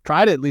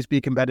try to at least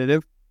be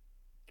competitive.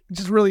 It's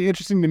just really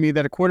interesting to me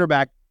that a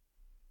quarterback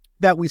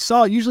that we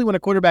saw, usually when a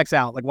quarterback's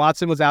out, like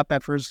Watson was out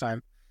that first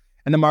time,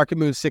 and the market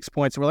moves 6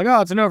 points, and we're like,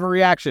 oh, it's an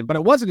overreaction. But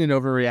it wasn't an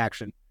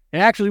overreaction. It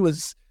actually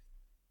was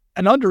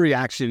an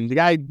underreaction. The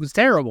guy was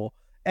terrible.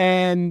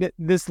 And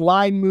this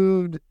line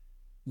moved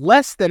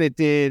less than it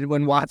did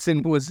when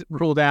Watson was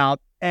ruled out.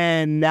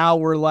 And now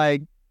we're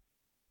like,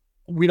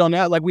 we don't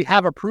know. Like, we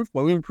have a proof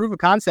point. We have a proof of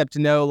concept to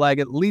know, like,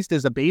 at least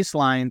as a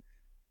baseline,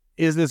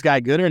 is this guy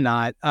good or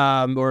not,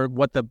 or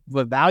what the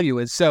value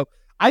is. So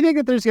I think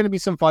that there's going to be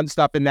some fun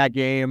stuff in that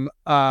game.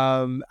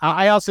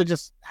 I also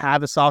just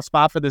have a soft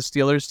spot for the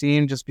Steelers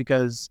team just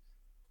because,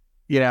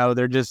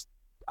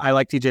 I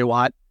like TJ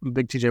Watt. I'm a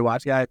big TJ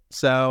Watt guy.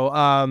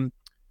 So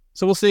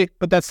we'll see.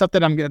 But that's stuff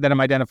that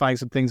I'm identifying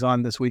some things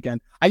on this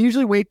weekend. I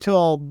usually wait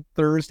till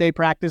Thursday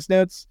practice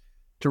notes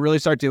to really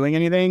start doing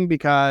anything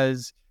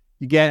because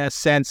you get a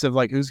sense of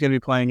like who's going to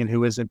be playing and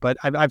who isn't. But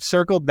I've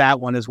circled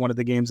that one as one of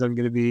the games I'm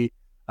going to be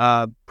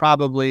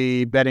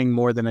probably betting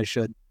more than I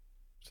should.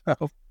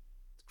 So.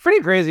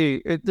 Pretty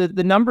crazy.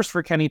 The numbers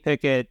for Kenny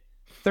Pickett,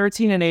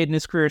 13-8 in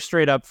his career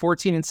straight up,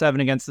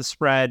 14-7 against the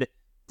spread,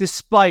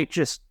 despite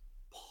just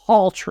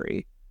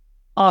paltry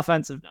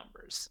offensive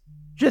numbers.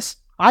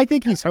 I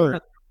think he's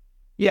hurt.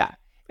 Yeah.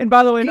 And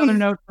by the way, another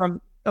note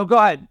from... Oh, go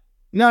ahead.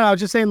 No, I was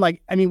just saying,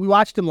 we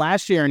watched him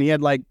last year and he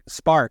had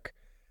spark.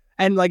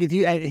 And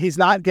he's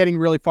not getting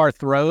really far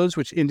throws,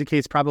 which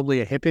indicates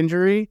probably a hip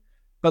injury.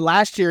 But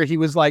last year he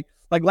was a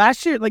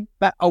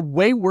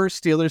way worse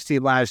Steelers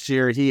team last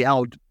year. He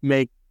helped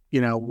make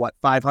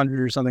 500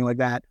 or something like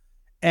that.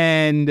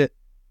 And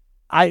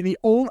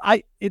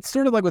it's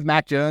sort of like with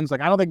Mac Jones. Like,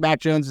 I don't think Mac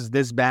Jones is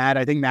this bad.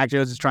 I think Mac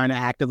Jones is trying to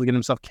actively get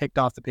himself kicked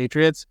off the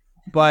Patriots.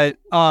 But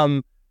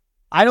I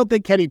don't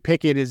think Kenny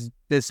Pickett is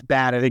this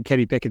bad. I think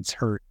Kenny Pickett's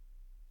hurt.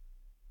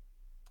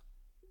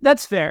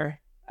 That's fair.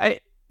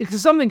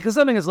 Because something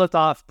has left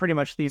off pretty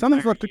much the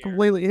something's left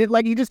completely.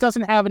 He just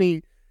doesn't have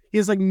any. He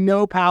has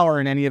no power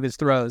in any of his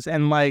throws.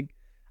 And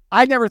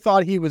I never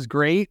thought he was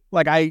great.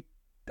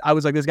 I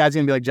was like, this guy's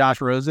going to be like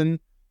Josh Rosen.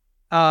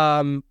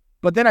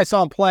 But then I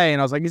saw him play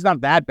and I was like, he's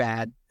not that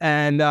bad.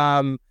 And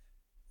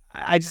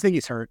I just think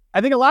he's hurt. I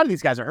think a lot of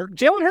these guys are hurt.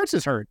 Jalen Hurts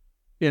is hurt,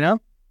 A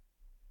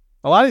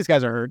lot of these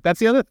guys are hurt. That's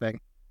the other thing.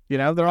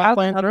 They're all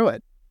playing through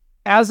it.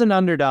 As an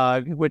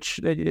underdog,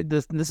 which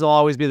this will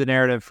always be the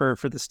narrative for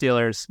the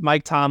Steelers,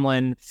 Mike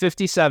Tomlin,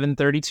 57,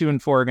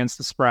 32-4 against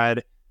the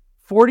spread,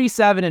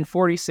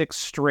 47-46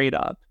 straight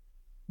up.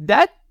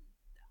 That,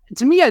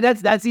 to me,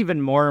 that's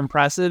even more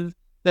impressive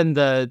than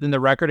the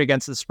record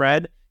against the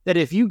spread. That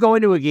if you go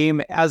into a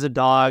game as a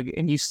dog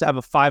and you have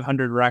a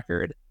 500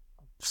 record,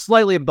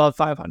 slightly above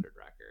 500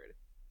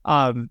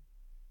 record,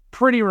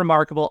 pretty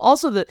remarkable.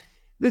 Also,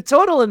 the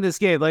total in this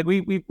game,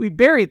 we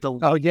buried the.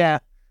 Oh yeah,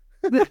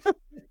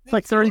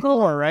 it's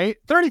 34, right?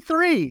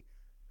 33,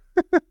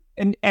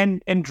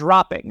 and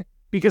dropping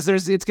because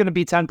it's going to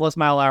be 10+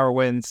 mile-an-hour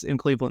winds in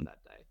Cleveland that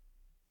day.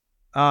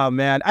 Oh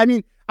man,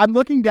 I'm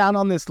looking down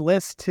on this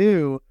list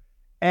too,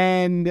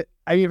 and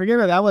forget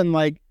about that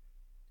one.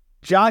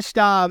 Josh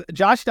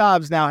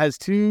Dobbs now has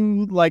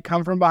 2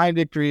 come from behind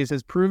victories,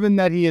 has proven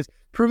that he has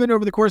proven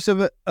over the course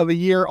of a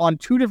year on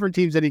 2 different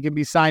teams that he can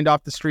be signed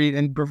off the street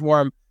and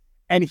perform.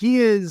 And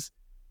the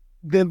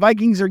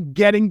Vikings are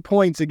getting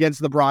points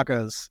against the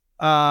Broncos,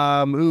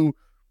 who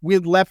we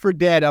had left for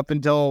dead up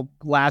until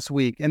last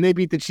week. And they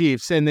beat the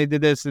Chiefs and they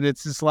did this. And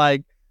it's just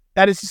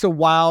that is just a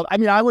wild.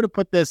 I would have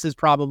put this as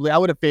I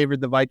would have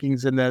favored the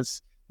Vikings in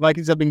this.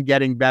 Vikings have been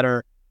getting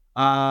better.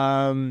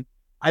 I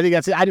think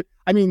that's it.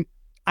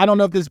 I don't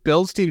know if this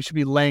Bills team should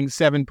be laying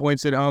 7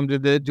 points at home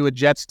to a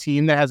Jets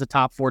team that has a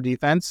top 4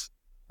 defense.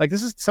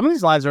 Some of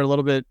these lines are a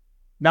little bit,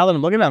 now that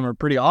I'm looking at them, are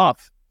pretty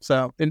off.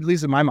 So, at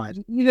least in my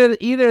mind.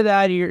 Either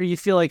that or you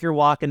feel like you're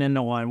walking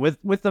into one.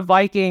 With the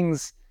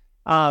Vikings,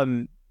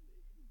 this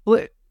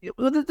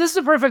is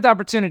a perfect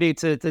opportunity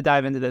to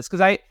dive into this because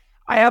I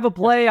have a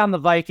play on the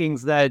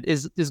Vikings that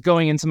is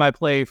going into my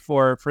play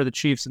for the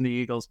Chiefs and the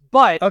Eagles.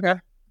 But okay,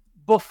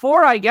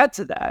 before I get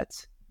to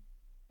that,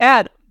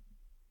 Adam,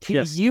 can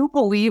yes. you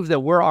believe that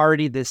we're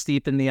already this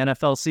deep in the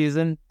NFL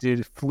season? Dude,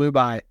 it flew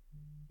by.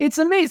 It's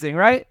amazing,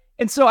 right?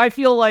 And so I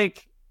feel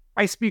like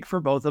I speak for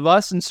both of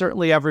us and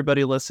certainly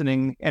everybody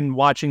listening and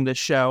watching this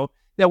show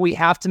that we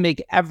have to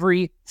make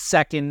every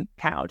second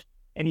count.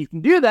 And you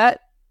can do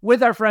that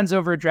with our friends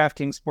over at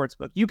DraftKings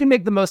Sportsbook. You can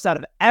make the most out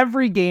of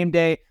every game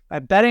day by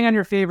betting on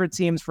your favorite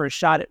teams for a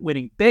shot at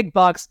winning big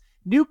bucks.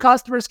 New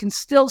customers can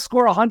still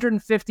score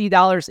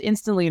 $150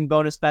 instantly in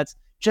bonus bets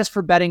just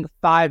for betting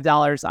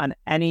 $5 on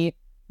any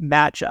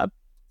matchup.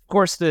 Of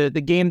course, the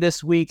game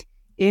this week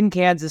in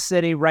Kansas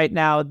City right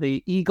now,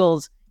 the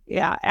Eagles,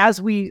 as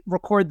we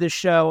record this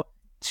show,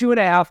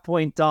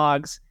 2.5-point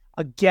dogs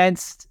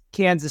against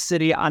Kansas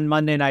City on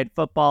Monday Night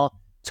Football.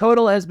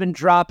 Total has been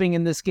dropping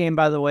in this game,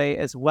 by the way,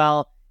 as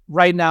well,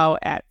 right now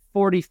at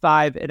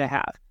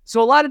 45.5.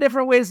 So a lot of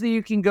different ways that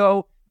you can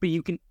go, but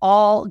you can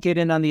all get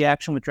in on the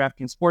action with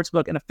DraftKings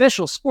Sportsbook, an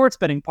official sports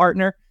betting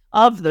partner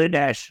of the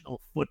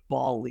National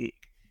Football League.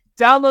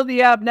 Download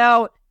the app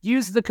now.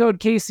 Use the code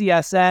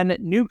KCSN.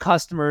 New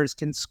customers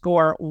can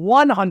score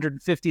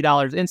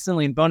 $150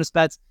 instantly in bonus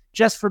bets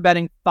just for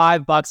betting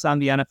 $5 on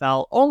the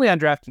NFL, only on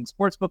DraftKings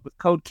Sportsbook with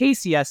code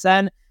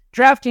KCSN.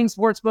 DraftKings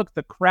Sportsbook,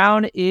 the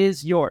crown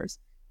is yours.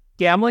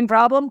 Gambling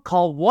problem?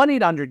 Call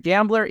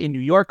 1-800-GAMBLER. In New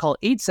York, call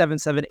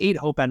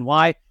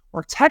 877-8-HOPE-NY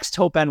or text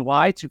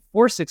HOPE-NY to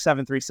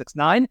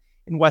 467-369.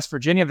 In West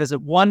Virginia, visit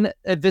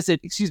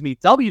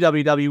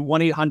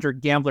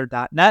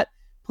www.1800gambler.net.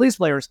 Please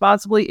play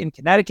responsibly. In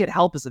Connecticut,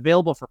 help is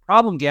available for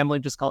problem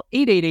gambling. Just call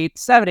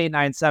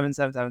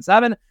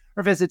 888-789-7777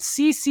 or visit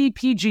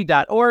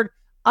ccpg.org.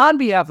 On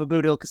behalf of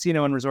Boot Hill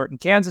Casino and Resort in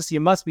Kansas,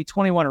 you must be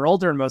 21 or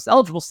older in most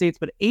eligible states,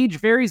 but age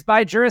varies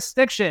by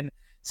jurisdiction.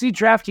 See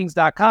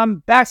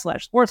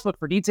DraftKings.com/sportsbook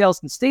for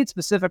details and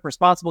state-specific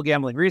responsible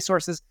gambling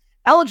resources.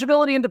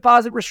 Eligibility and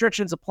deposit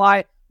restrictions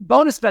apply.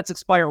 Bonus bets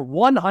expire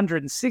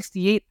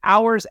 168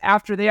 hours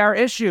after they are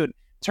issued.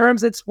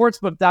 Terms at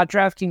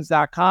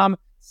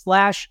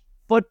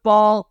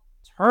sportsbook.draftkings.com/football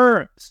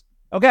terms.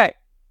 Okay,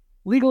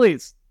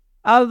 legalese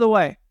out of the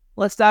way.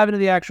 Let's dive into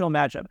the actual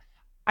matchup.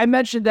 I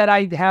mentioned that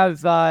I have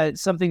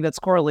something that's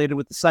correlated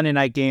with the Sunday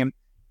night game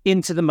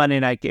into the Monday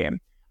night game.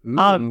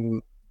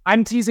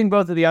 I'm teasing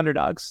both of the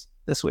underdogs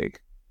this week.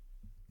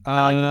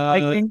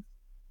 Vikings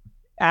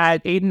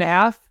at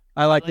 8.5.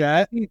 I like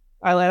that.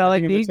 I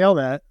like the tell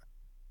that.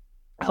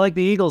 I like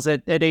the Eagles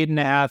at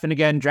 8.5. And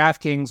again,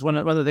 DraftKings, one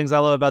of the things I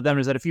love about them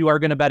is that if you are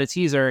going to bet a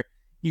teaser,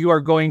 you are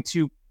going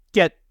to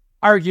get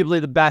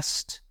arguably the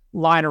best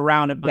line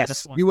around at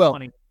yes, you will.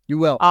 You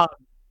will.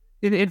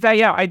 In fact,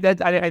 yeah, I think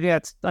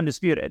that's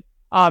undisputed.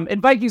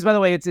 And Vikings, by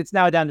the way, it's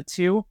now down to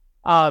 2.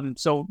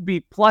 So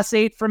be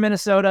 +8 for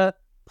Minnesota,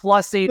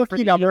 +8 for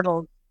the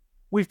Eagles.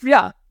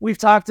 We've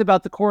talked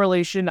about the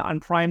correlation on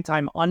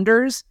primetime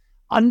unders.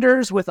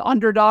 Unders with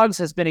underdogs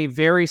has been a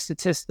very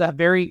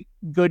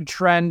good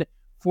trend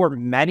for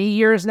many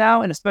years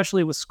now, and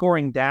especially with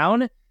scoring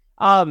down.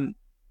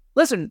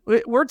 Listen,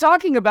 we're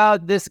talking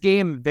about this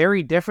game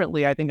very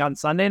differently, I think, on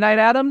Sunday night,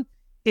 Adam.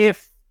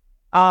 If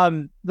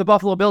the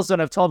Buffalo Bills don't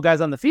have 12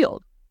 guys on the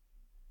field,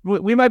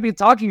 we might be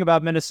talking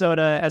about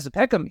Minnesota as a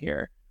pick'em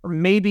here, or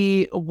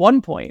maybe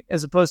 1 point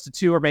as opposed to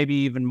 2, or maybe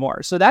even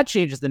more. So that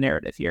changes the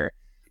narrative here.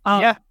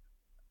 But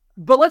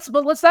let's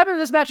dive into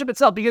this matchup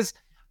itself, because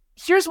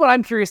here's what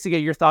I'm curious to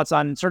get your thoughts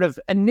on sort of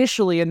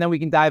initially, and then we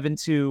can dive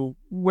into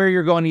where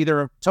you're going,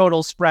 either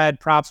total, spread,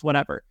 props,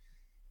 whatever.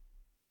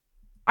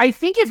 I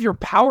think if you're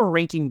power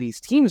ranking these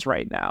teams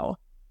right now,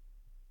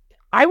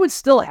 I would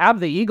still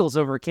have the Eagles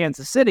over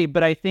Kansas City,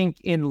 but I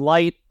think in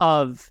light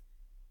of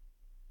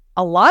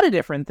a lot of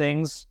different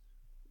things,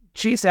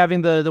 Chiefs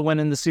having the win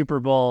in the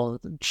Super Bowl,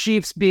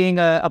 Chiefs being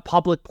a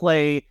public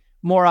play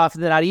more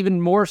often than not,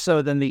 even more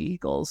so than the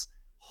Eagles,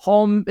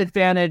 home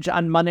advantage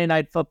on Monday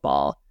Night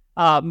Football,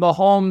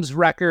 Mahomes'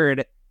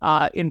 record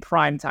in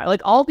prime time.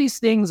 Like, all these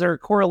things are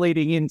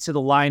correlating into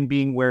the line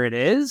being where it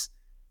is,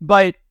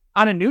 but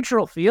on a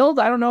neutral field,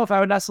 I don't know if I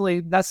would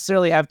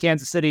necessarily have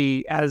Kansas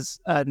City as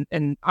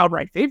an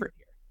outright favorite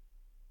here.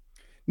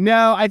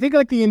 No, I think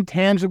like the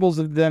intangibles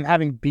of them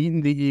having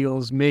beaten the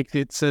Eagles make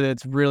it so that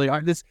it's really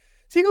hard. This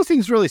Eagles team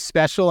is really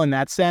special in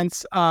that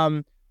sense.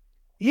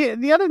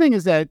 The other thing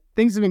is that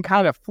things have been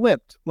kind of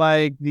flipped.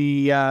 Like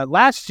the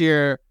last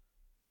year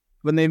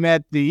when they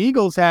met, the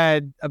Eagles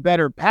had a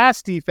better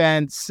pass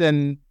defense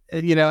and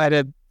had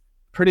a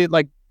pretty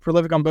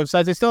prolific on both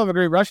sides. They still have a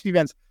great rush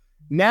defense.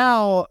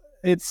 Now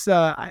it's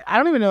I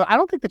don't even know. I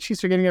don't think the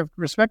Chiefs are getting enough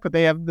respect, but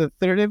they have the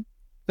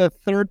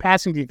third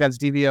passing defense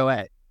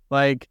DVOA.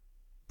 Like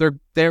they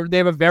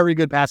have a very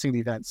good passing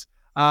defense.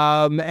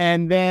 But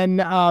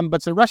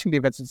the rushing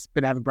defense has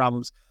been having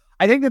problems.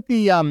 I think that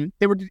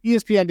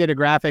ESPN did a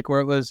graphic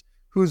where it was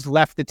who's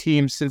left the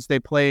team since they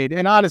played,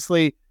 and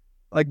honestly,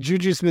 like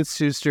Juju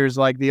Smith-Schuster is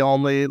like the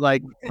only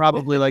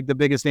probably like the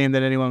biggest name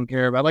that anyone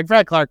care about. Like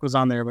Brad Clark was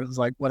on there, but it was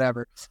like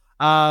whatever.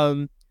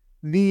 I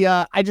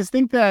just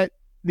think that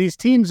these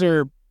teams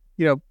are,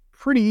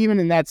 pretty even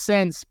in that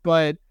sense,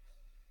 but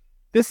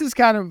this is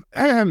kind of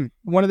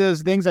one of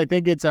those things. I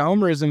think it's a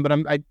homerism, but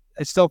I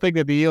still think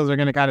that the Eagles are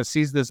going to kind of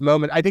seize this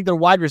moment. I think their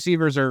wide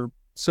receivers are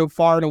so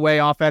far and away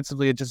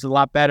offensively, it's just a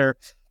lot better.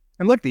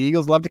 And look, the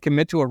Eagles love to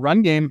commit to a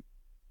run game,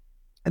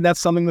 and that's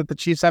something that the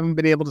Chiefs haven't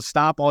been able to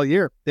stop all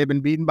year. They've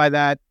been beaten by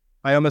that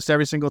by almost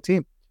every single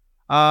team.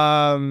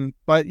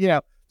 But you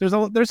know,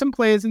 there's some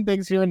plays and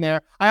things here and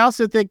there. I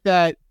also think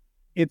that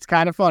it's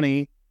kind of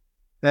funny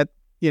that,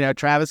 you know,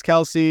 Travis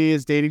Kelce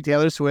is dating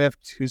Taylor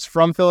Swift, who's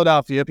from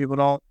Philadelphia. People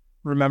don't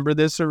remember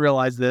this or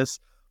realize this.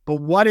 But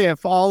what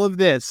if all of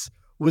this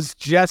was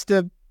just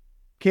a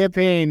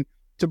campaign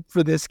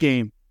for this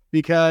game?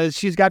 Because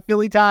she's got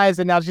Philly ties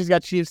and now she's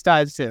got Chiefs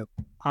ties too.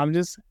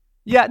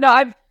 Yeah,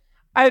 no,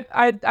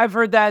 I've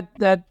heard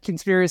that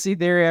conspiracy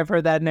theory. I've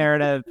heard that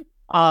narrative.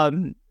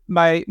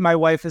 My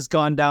wife has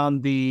gone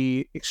down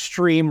the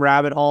extreme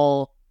rabbit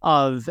hole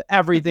of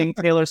everything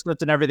Taylor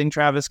Swift and everything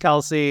Travis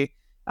Kelce,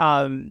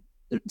 to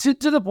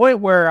the point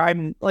where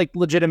I'm like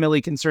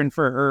legitimately concerned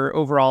for her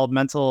overall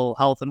mental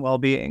health and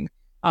well-being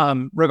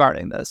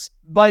regarding this.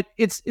 But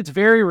it's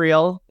very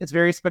real. It's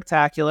very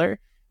spectacular.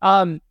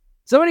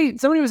 Somebody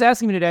was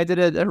asking me today. I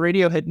did a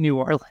radio hit in New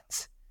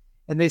Orleans,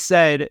 and they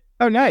said,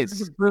 "Oh,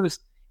 nice.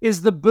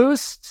 Is the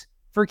boost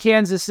for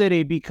Kansas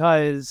City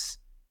because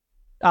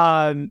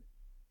the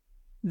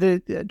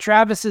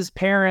Travis's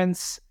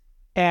parents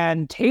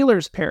and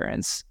Taylor's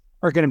parents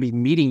are going to be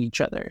meeting each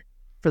other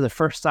for the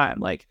first time?"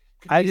 Like,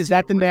 is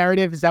that the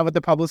narrative? Is that what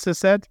the publicist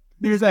said?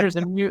 There's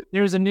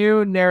a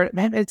new narrative.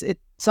 Man,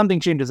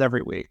 something changes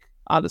every week.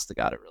 Honest to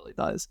God, it really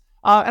does.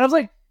 And I was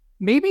like,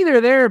 maybe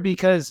they're there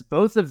because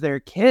both of their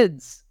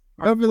kids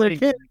are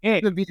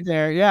to be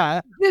there.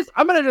 Yeah,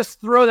 I'm gonna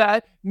just throw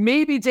that.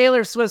 Maybe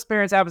Taylor Swift's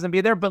parents happen to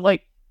be there, but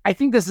like, I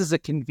think this is a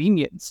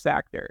convenience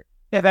factor,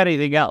 if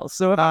anything else.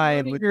 So if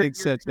I would think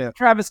so too.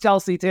 Travis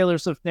Kelce, Taylor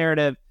Swift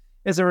narrative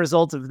as a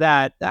result of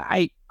that,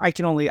 I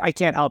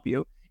can't help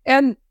you.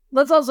 And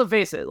let's also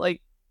face it,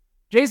 like,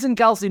 Jason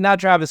Kelce, not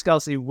Travis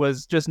Kelce,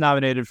 was just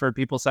nominated for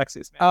People's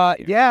Sexiest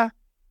Man.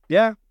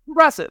 Yeah.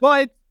 Impressive.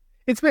 Well,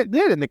 it's been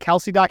good. And the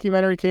Kelce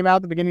documentary came out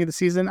at the beginning of the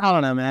season. I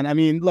don't know, man. I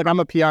mean, look, I'm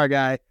a PR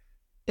guy.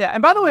 Yeah,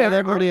 and by the way,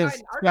 everybody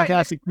is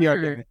fantastic PR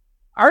guy.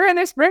 Our guy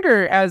Nick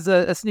Springer has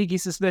a sneaky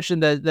suspicion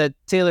that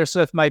Taylor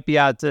Swift might be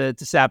out to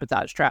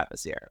sabotage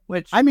Travis here.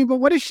 Which, I mean, but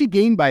what does she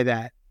gain by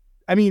that?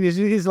 I mean,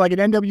 is like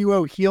an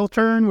NWO heel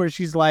turn where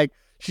she's like,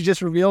 she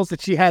just reveals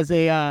that she has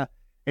an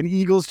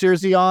Eagles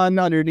jersey on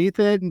underneath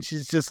it, and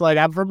she's just like,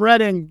 I'm from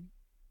Reading,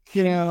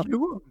 you know. Can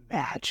you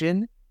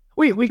imagine?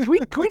 Wait, can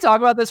we talk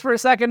about this for a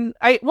second?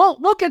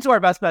 We'll get to our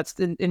best bets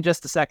in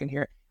just a second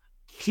here.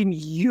 Can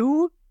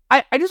you?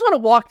 I just want to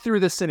walk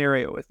through this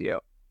scenario with you.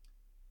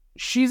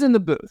 She's in the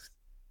booth.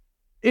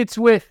 It's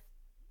with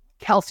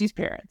Kelsey's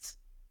parents.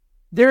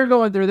 They're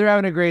going through. They're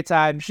having a great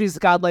time. She's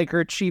got like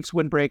her Chiefs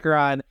windbreaker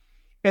on,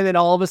 and then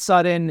all of a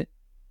sudden,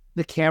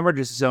 the camera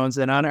just zones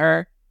in on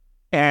her,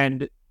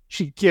 and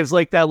she gives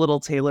like that little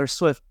Taylor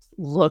Swift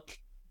look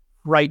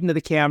right into the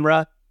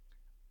camera,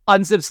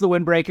 unzips the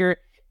windbreaker,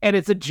 and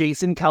it's a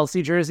Jason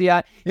Kelce jersey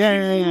on.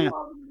 Yeah.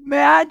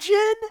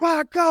 Imagine?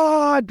 My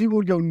God, people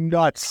would go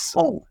nuts.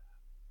 Oh,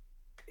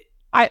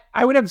 I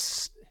would have.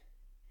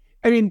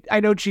 I mean, I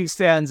know Chiefs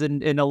fans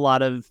and a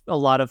lot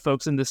of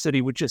folks in the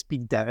city would just be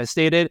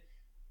devastated.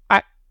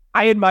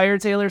 I admire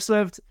Taylor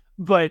Swift,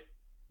 but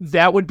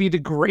that would be the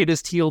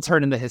greatest heel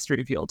turn in the history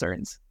of heel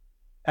turns.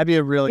 That'd be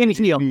a really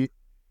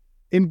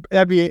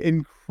that'd be an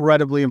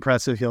incredibly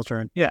impressive heel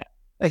turn. Yeah,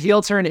 a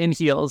heel turn in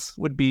heels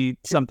would be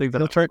something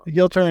that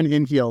heel turn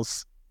in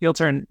heels. Heel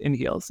turn in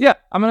heels. Yeah,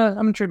 I'm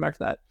gonna trademark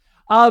that.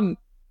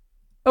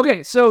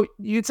 Okay, so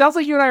it sounds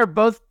like you and I are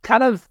both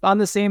kind of on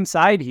the same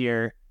side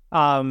here,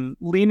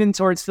 leaning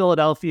towards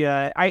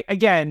Philadelphia. I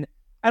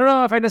don't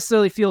know if I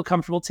necessarily feel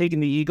comfortable taking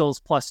the Eagles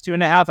plus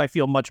 2.5. I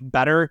feel much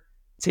better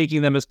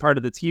taking them as part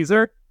of the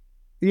teaser.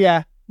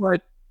 Yeah.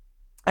 But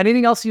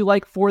anything else you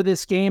like for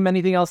this game?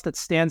 Anything else that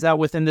stands out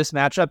within this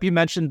matchup? You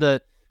mentioned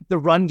the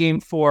run game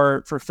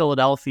for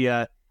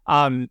Philadelphia.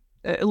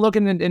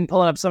 Looking and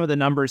pulling up some of the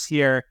numbers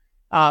here.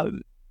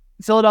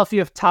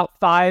 Philadelphia top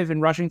 5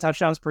 in rushing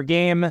touchdowns per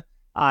game,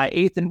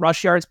 8th in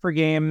rush yards per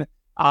game.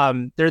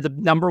 They're the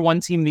number 1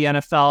 team in the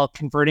NFL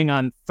converting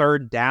on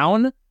third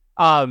down,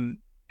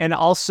 and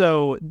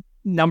also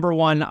number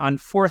 1 on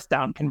fourth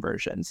down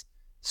conversions.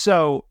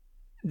 So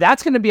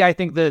that's going to be, I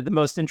think, the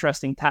most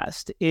interesting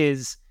test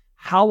is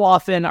how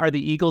often are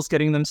the Eagles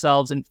getting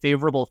themselves in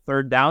favorable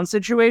third down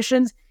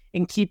situations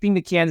and keeping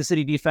the Kansas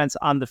City defense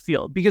on the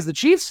field, because the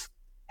Chiefs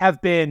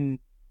have been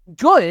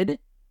good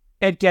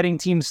at getting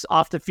teams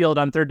off the field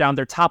on third down.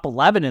 They're top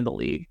 11 in the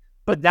league,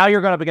 but now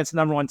you're going up against the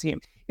number 1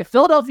 team. If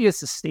Philadelphia is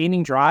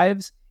sustaining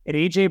drives and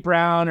A.J.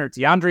 Brown or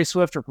DeAndre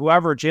Swift or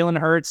whoever, Jalen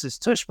Hurts is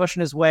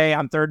pushing his way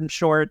on third and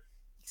short,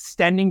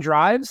 extending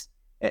drives,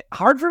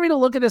 hard for me to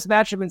look at this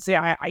matchup and say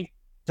I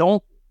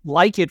don't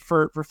like it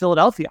for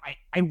Philadelphia.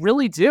 I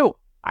really do.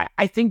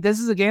 I think this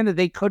is a game that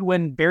they could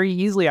win very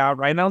easily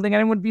outright. I don't think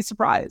anyone would be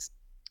surprised.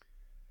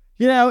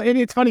 You know, and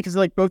it's funny because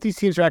like both these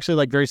teams are actually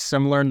like very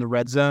similar in the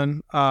red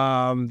zone.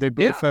 They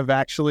both have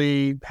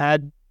actually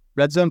had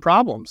red zone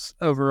problems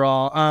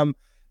overall.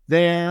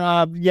 They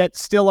yet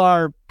still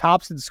are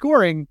tops in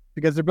scoring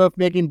because they're both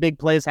making big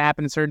plays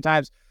happen at certain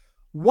times.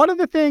 One of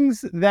the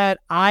things that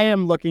I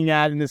am looking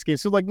at in this game,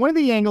 so like one of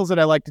the angles that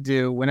I like to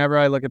do whenever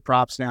I look at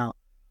props now,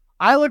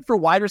 I look for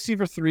wide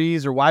receiver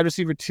 3s or wide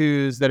receiver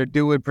 2s that are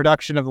doing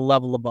production of the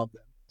level above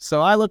them.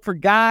 So I look for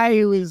guy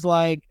who is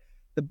like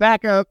the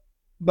backup,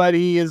 but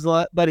he is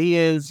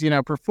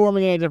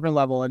performing at a different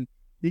level. And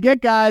you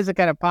get guys that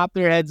kind of pop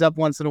their heads up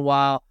once in a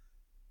while.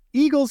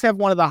 Eagles have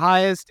one of the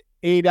highest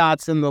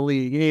ADOTs in the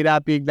league.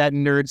 ADOT being that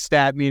nerd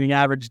stat, meaning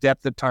average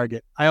depth of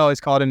target. I always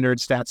call it a nerd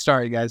stat.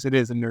 Sorry, guys, it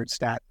is a nerd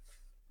stat.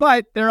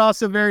 But they're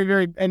also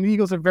and the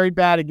Eagles are very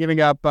bad at giving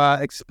up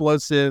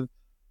explosive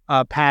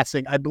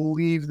passing. I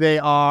believe they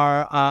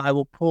are, I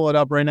will pull it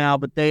up right now,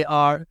 but they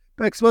are,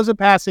 explosive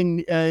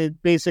passing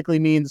basically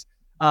means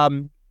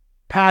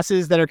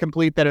passes that are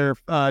complete that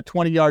are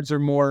 20 yards or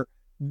more.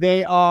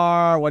 They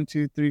are 1,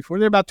 2, 3, 4.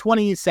 They're about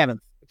 27th,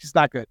 which is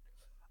not good.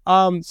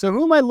 So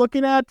who am I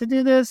looking at to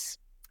do this?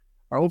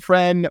 Our old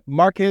friend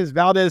Marquez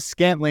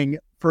Valdez-Scantling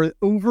for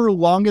over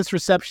longest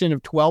reception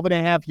of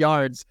 12.5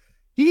 yards.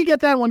 He could get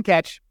that one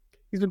catch.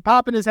 He's been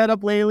popping his head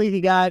up lately. He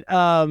got, first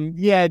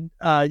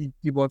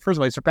of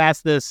all, he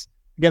surpassed this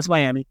against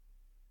Miami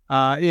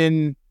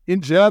in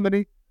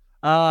Germany.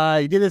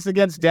 He did this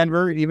against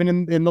Denver,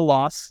 even in the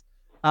loss.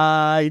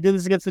 He did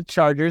this against the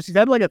Chargers. He's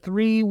had like a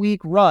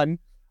 3-week run.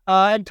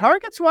 And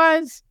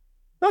targets-wise,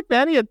 look,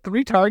 man, he had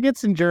 3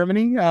 targets in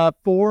Germany,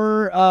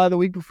 4 the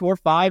week before,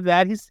 5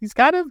 that. He's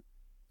kind of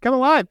come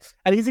alive.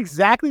 And he's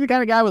exactly the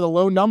kind of guy with a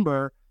low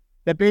number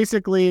that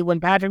basically when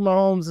Patrick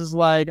Mahomes is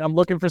like, I'm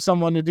looking for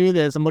someone to do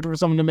this, I'm looking for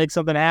someone to make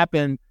something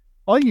happen,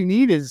 all you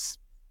need is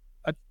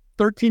a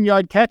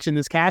 13-yard catch in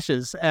this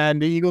cashes.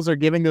 And the Eagles are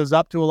giving those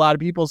up to a lot of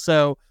people.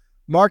 So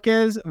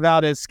Marquez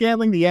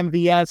Valdez-Scantling, the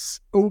MVS,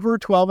 over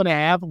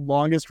 12.5,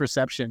 longest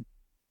reception.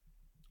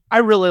 I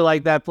really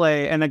like that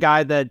play, and a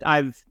guy that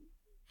I've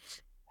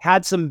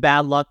had some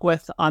bad luck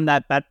with on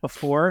that bet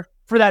before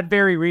for that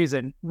very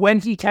reason.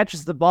 When he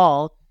catches the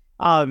ball,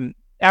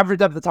 average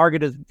depth of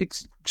target is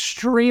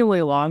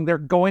extremely long.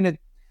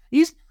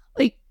 He's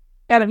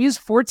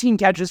 14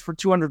 catches for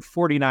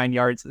 249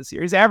 yards this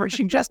year. He's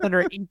averaging just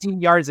under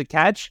 18 yards a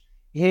catch.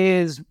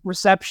 His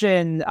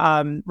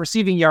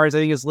receiving yards, I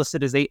think, is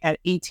listed as at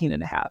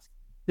 18.5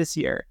 this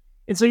year.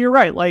 And so you're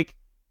right. Like,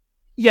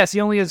 yes,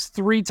 he only has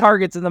 3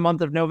 targets in the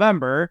month of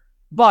November,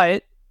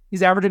 but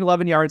he's averaging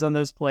 11 yards on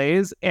those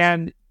plays,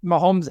 and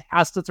Mahomes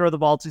has to throw the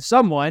ball to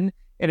someone.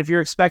 And if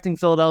you're expecting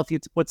Philadelphia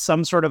to put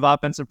some sort of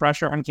offensive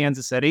pressure on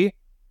Kansas City,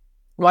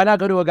 why not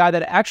go to a guy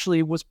that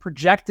actually was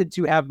projected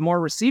to have more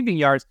receiving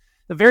yards?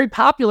 The very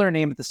popular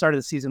name at the start of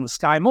the season was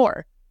Sky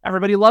Moore.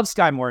 Everybody loves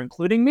Sky Moore,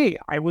 including me.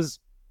 I was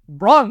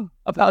wrong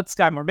about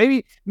Sky Moore.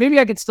 Maybe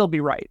I could still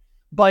be right.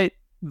 But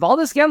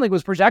Valdez-Scantling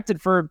was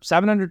projected for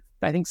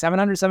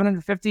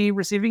 750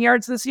 receiving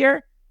yards this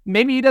year.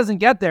 Maybe he doesn't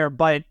get there,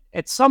 but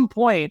at some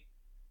point,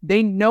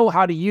 they know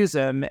how to use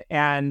him,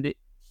 and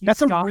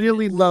that's a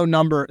really low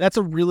number. That's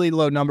a really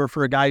low number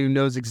for a guy who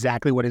knows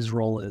exactly what his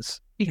role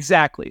is.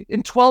 Exactly.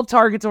 In 12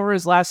 targets over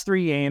his last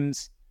 3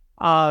 games,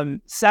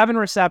 7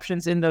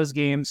 receptions in those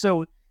games.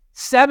 So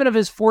 7 of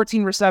his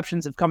 14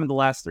 receptions have come in the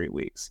last 3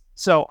 weeks.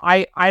 So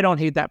I don't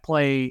hate that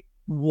play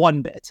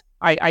one bit.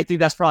 I think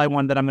that's probably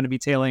one that I'm going to be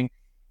tailing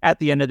at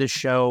the end of this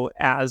show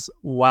as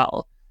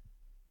well.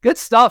 Good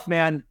stuff,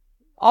 man.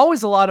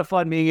 Always a lot of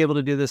fun being able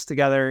to do this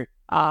together.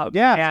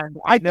 And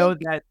I know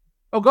that...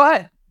 Oh, go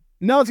ahead.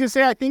 No, I was going to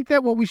say, I think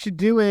that what we should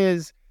do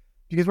is,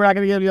 because we're not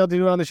going to be able to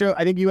do it on the show,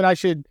 I think you and I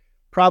should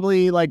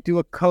probably do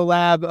a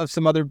collab of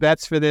some other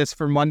bets for this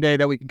for Monday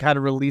that we can kind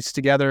of release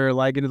together,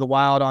 like into the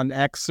wild on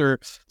X or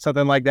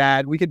something like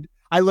that.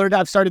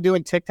 I've started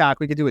doing TikTok.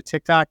 We could do a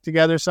TikTok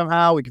together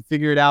somehow. We can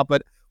figure it out,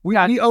 but we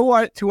owe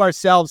it to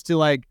ourselves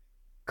to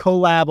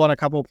collab on a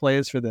couple of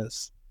plays for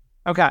this.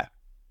 Okay.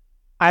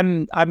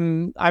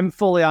 I'm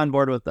fully on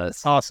board with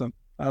this. Awesome.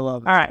 I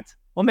love it. All right.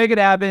 We'll make it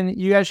happen.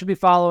 You guys should be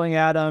following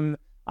Adam.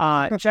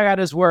 Check out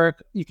his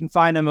work. You can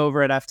find him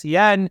over at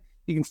FTN.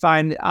 You can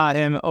find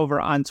him over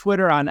on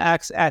Twitter, on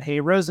X, at Hey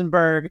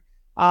Rosenberg.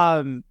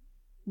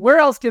 Where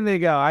else can they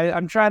go?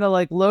 I'm trying to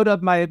load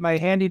up my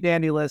handy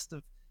dandy list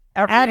of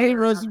at Hey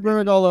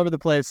Rosenberg all over the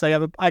place. I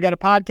got a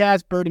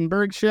podcast, Bird and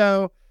Berg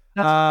Show.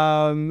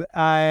 Sometimes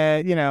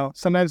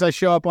I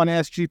show up on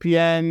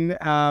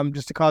SGPN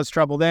just to cause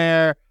trouble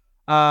there.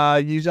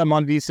 Usually I'm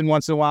on VSiN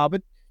once in a while,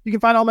 but you can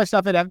find all my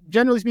stuff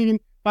generally speaking,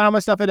 find all my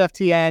stuff at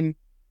FTN.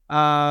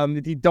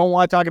 If you don't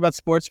want to talk about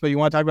sports, but you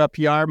want to talk about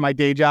PR, my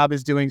day job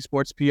is doing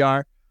sports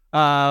PR.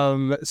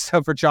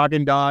 So for Chalk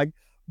and Dog.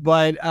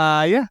 But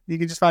you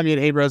can just find me at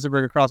Hey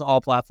Rosenberg across all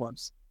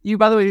platforms.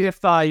 By the way, if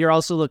you're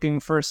also looking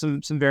for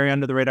some very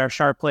under the radar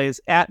sharp plays,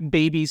 at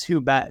Babies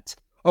Who Bet.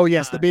 Oh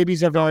yes, the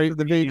babies are very sharp.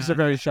 Babies are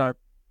very sharp.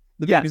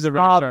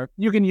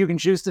 You can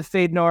choose to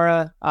fade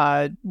Nora,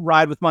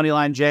 ride with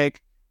Moneyline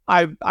Jake.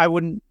 I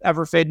wouldn't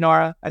ever fade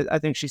Nora. I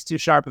think she's too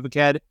sharp of a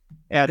kid,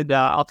 and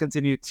I'll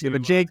continue to.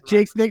 But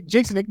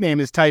Jake's nickname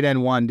is Tight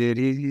End 1, dude.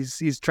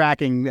 He's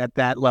tracking at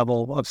that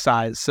level of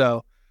size,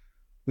 so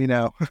we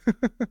know.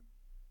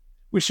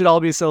 We should all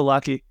be so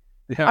lucky.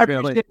 Yeah, I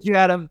appreciate you,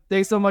 Adam.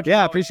 Thanks so much.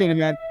 Yeah, appreciate it,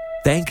 man.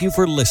 Thank you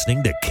for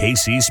listening to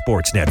KC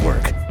Sports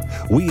Network.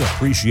 We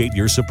appreciate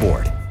your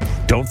support.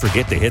 Don't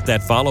forget to hit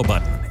that follow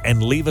button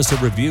and leave us a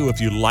review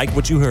if you like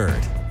what you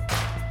heard.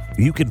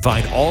 You can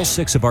find all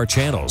 6 of our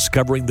channels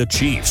covering the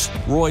Chiefs,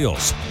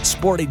 Royals,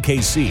 Sporting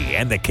KC,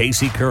 and the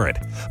KC Current,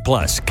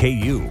 plus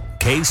KU,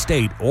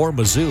 K-State, or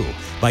Mizzou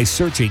by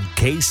searching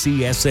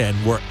KCSN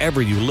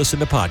wherever you listen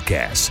to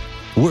podcasts.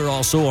 We're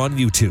also on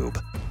YouTube.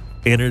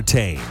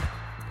 Entertain,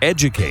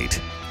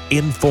 educate,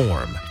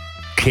 inform.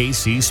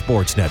 KC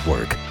Sports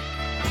Network.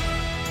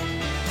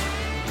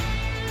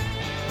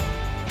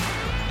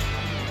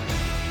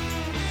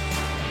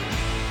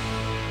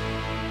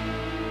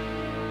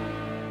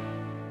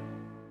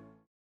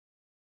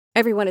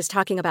 Everyone is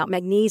talking about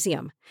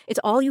magnesium. It's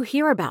all you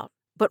hear about.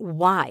 But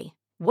why?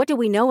 What do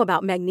we know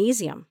about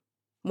magnesium?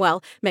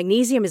 Well,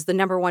 magnesium is the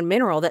number one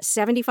mineral that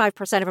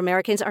 75% of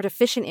Americans are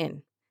deficient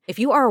in. If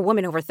you are a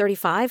woman over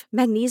 35,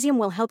 magnesium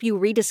will help you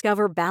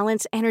rediscover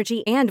balance,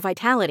 energy, and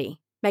vitality.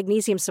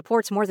 Magnesium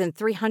supports more than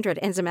 300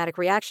 enzymatic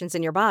reactions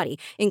in your body,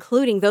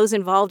 including those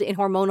involved in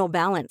hormonal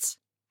balance.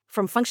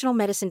 From functional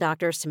medicine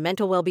doctors to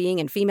mental well-being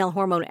and female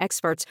hormone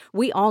experts,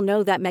 we all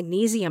know that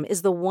magnesium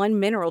is the one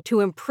mineral to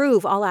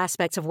improve all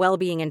aspects of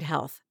well-being and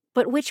health.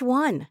 But which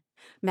one?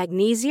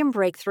 Magnesium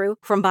Breakthrough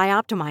from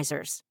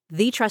Bioptimizers,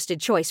 the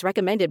trusted choice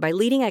recommended by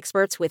leading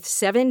experts with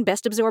 7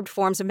 best-absorbed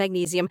forms of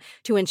magnesium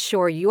to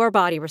ensure your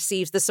body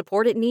receives the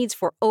support it needs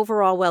for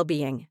overall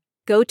well-being.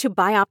 Go to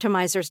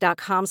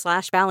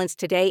bioptimizers.com/balance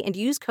today and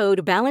use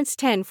code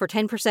BALANCE10 for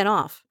 10%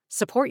 off.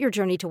 Support your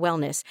journey to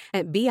wellness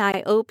at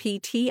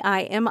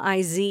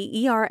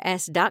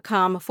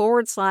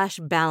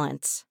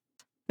bioptimizers.com/balance.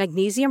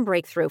 Magnesium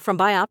Breakthrough from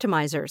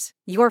Bioptimizers,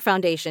 your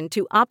foundation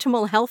to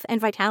optimal health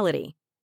and vitality.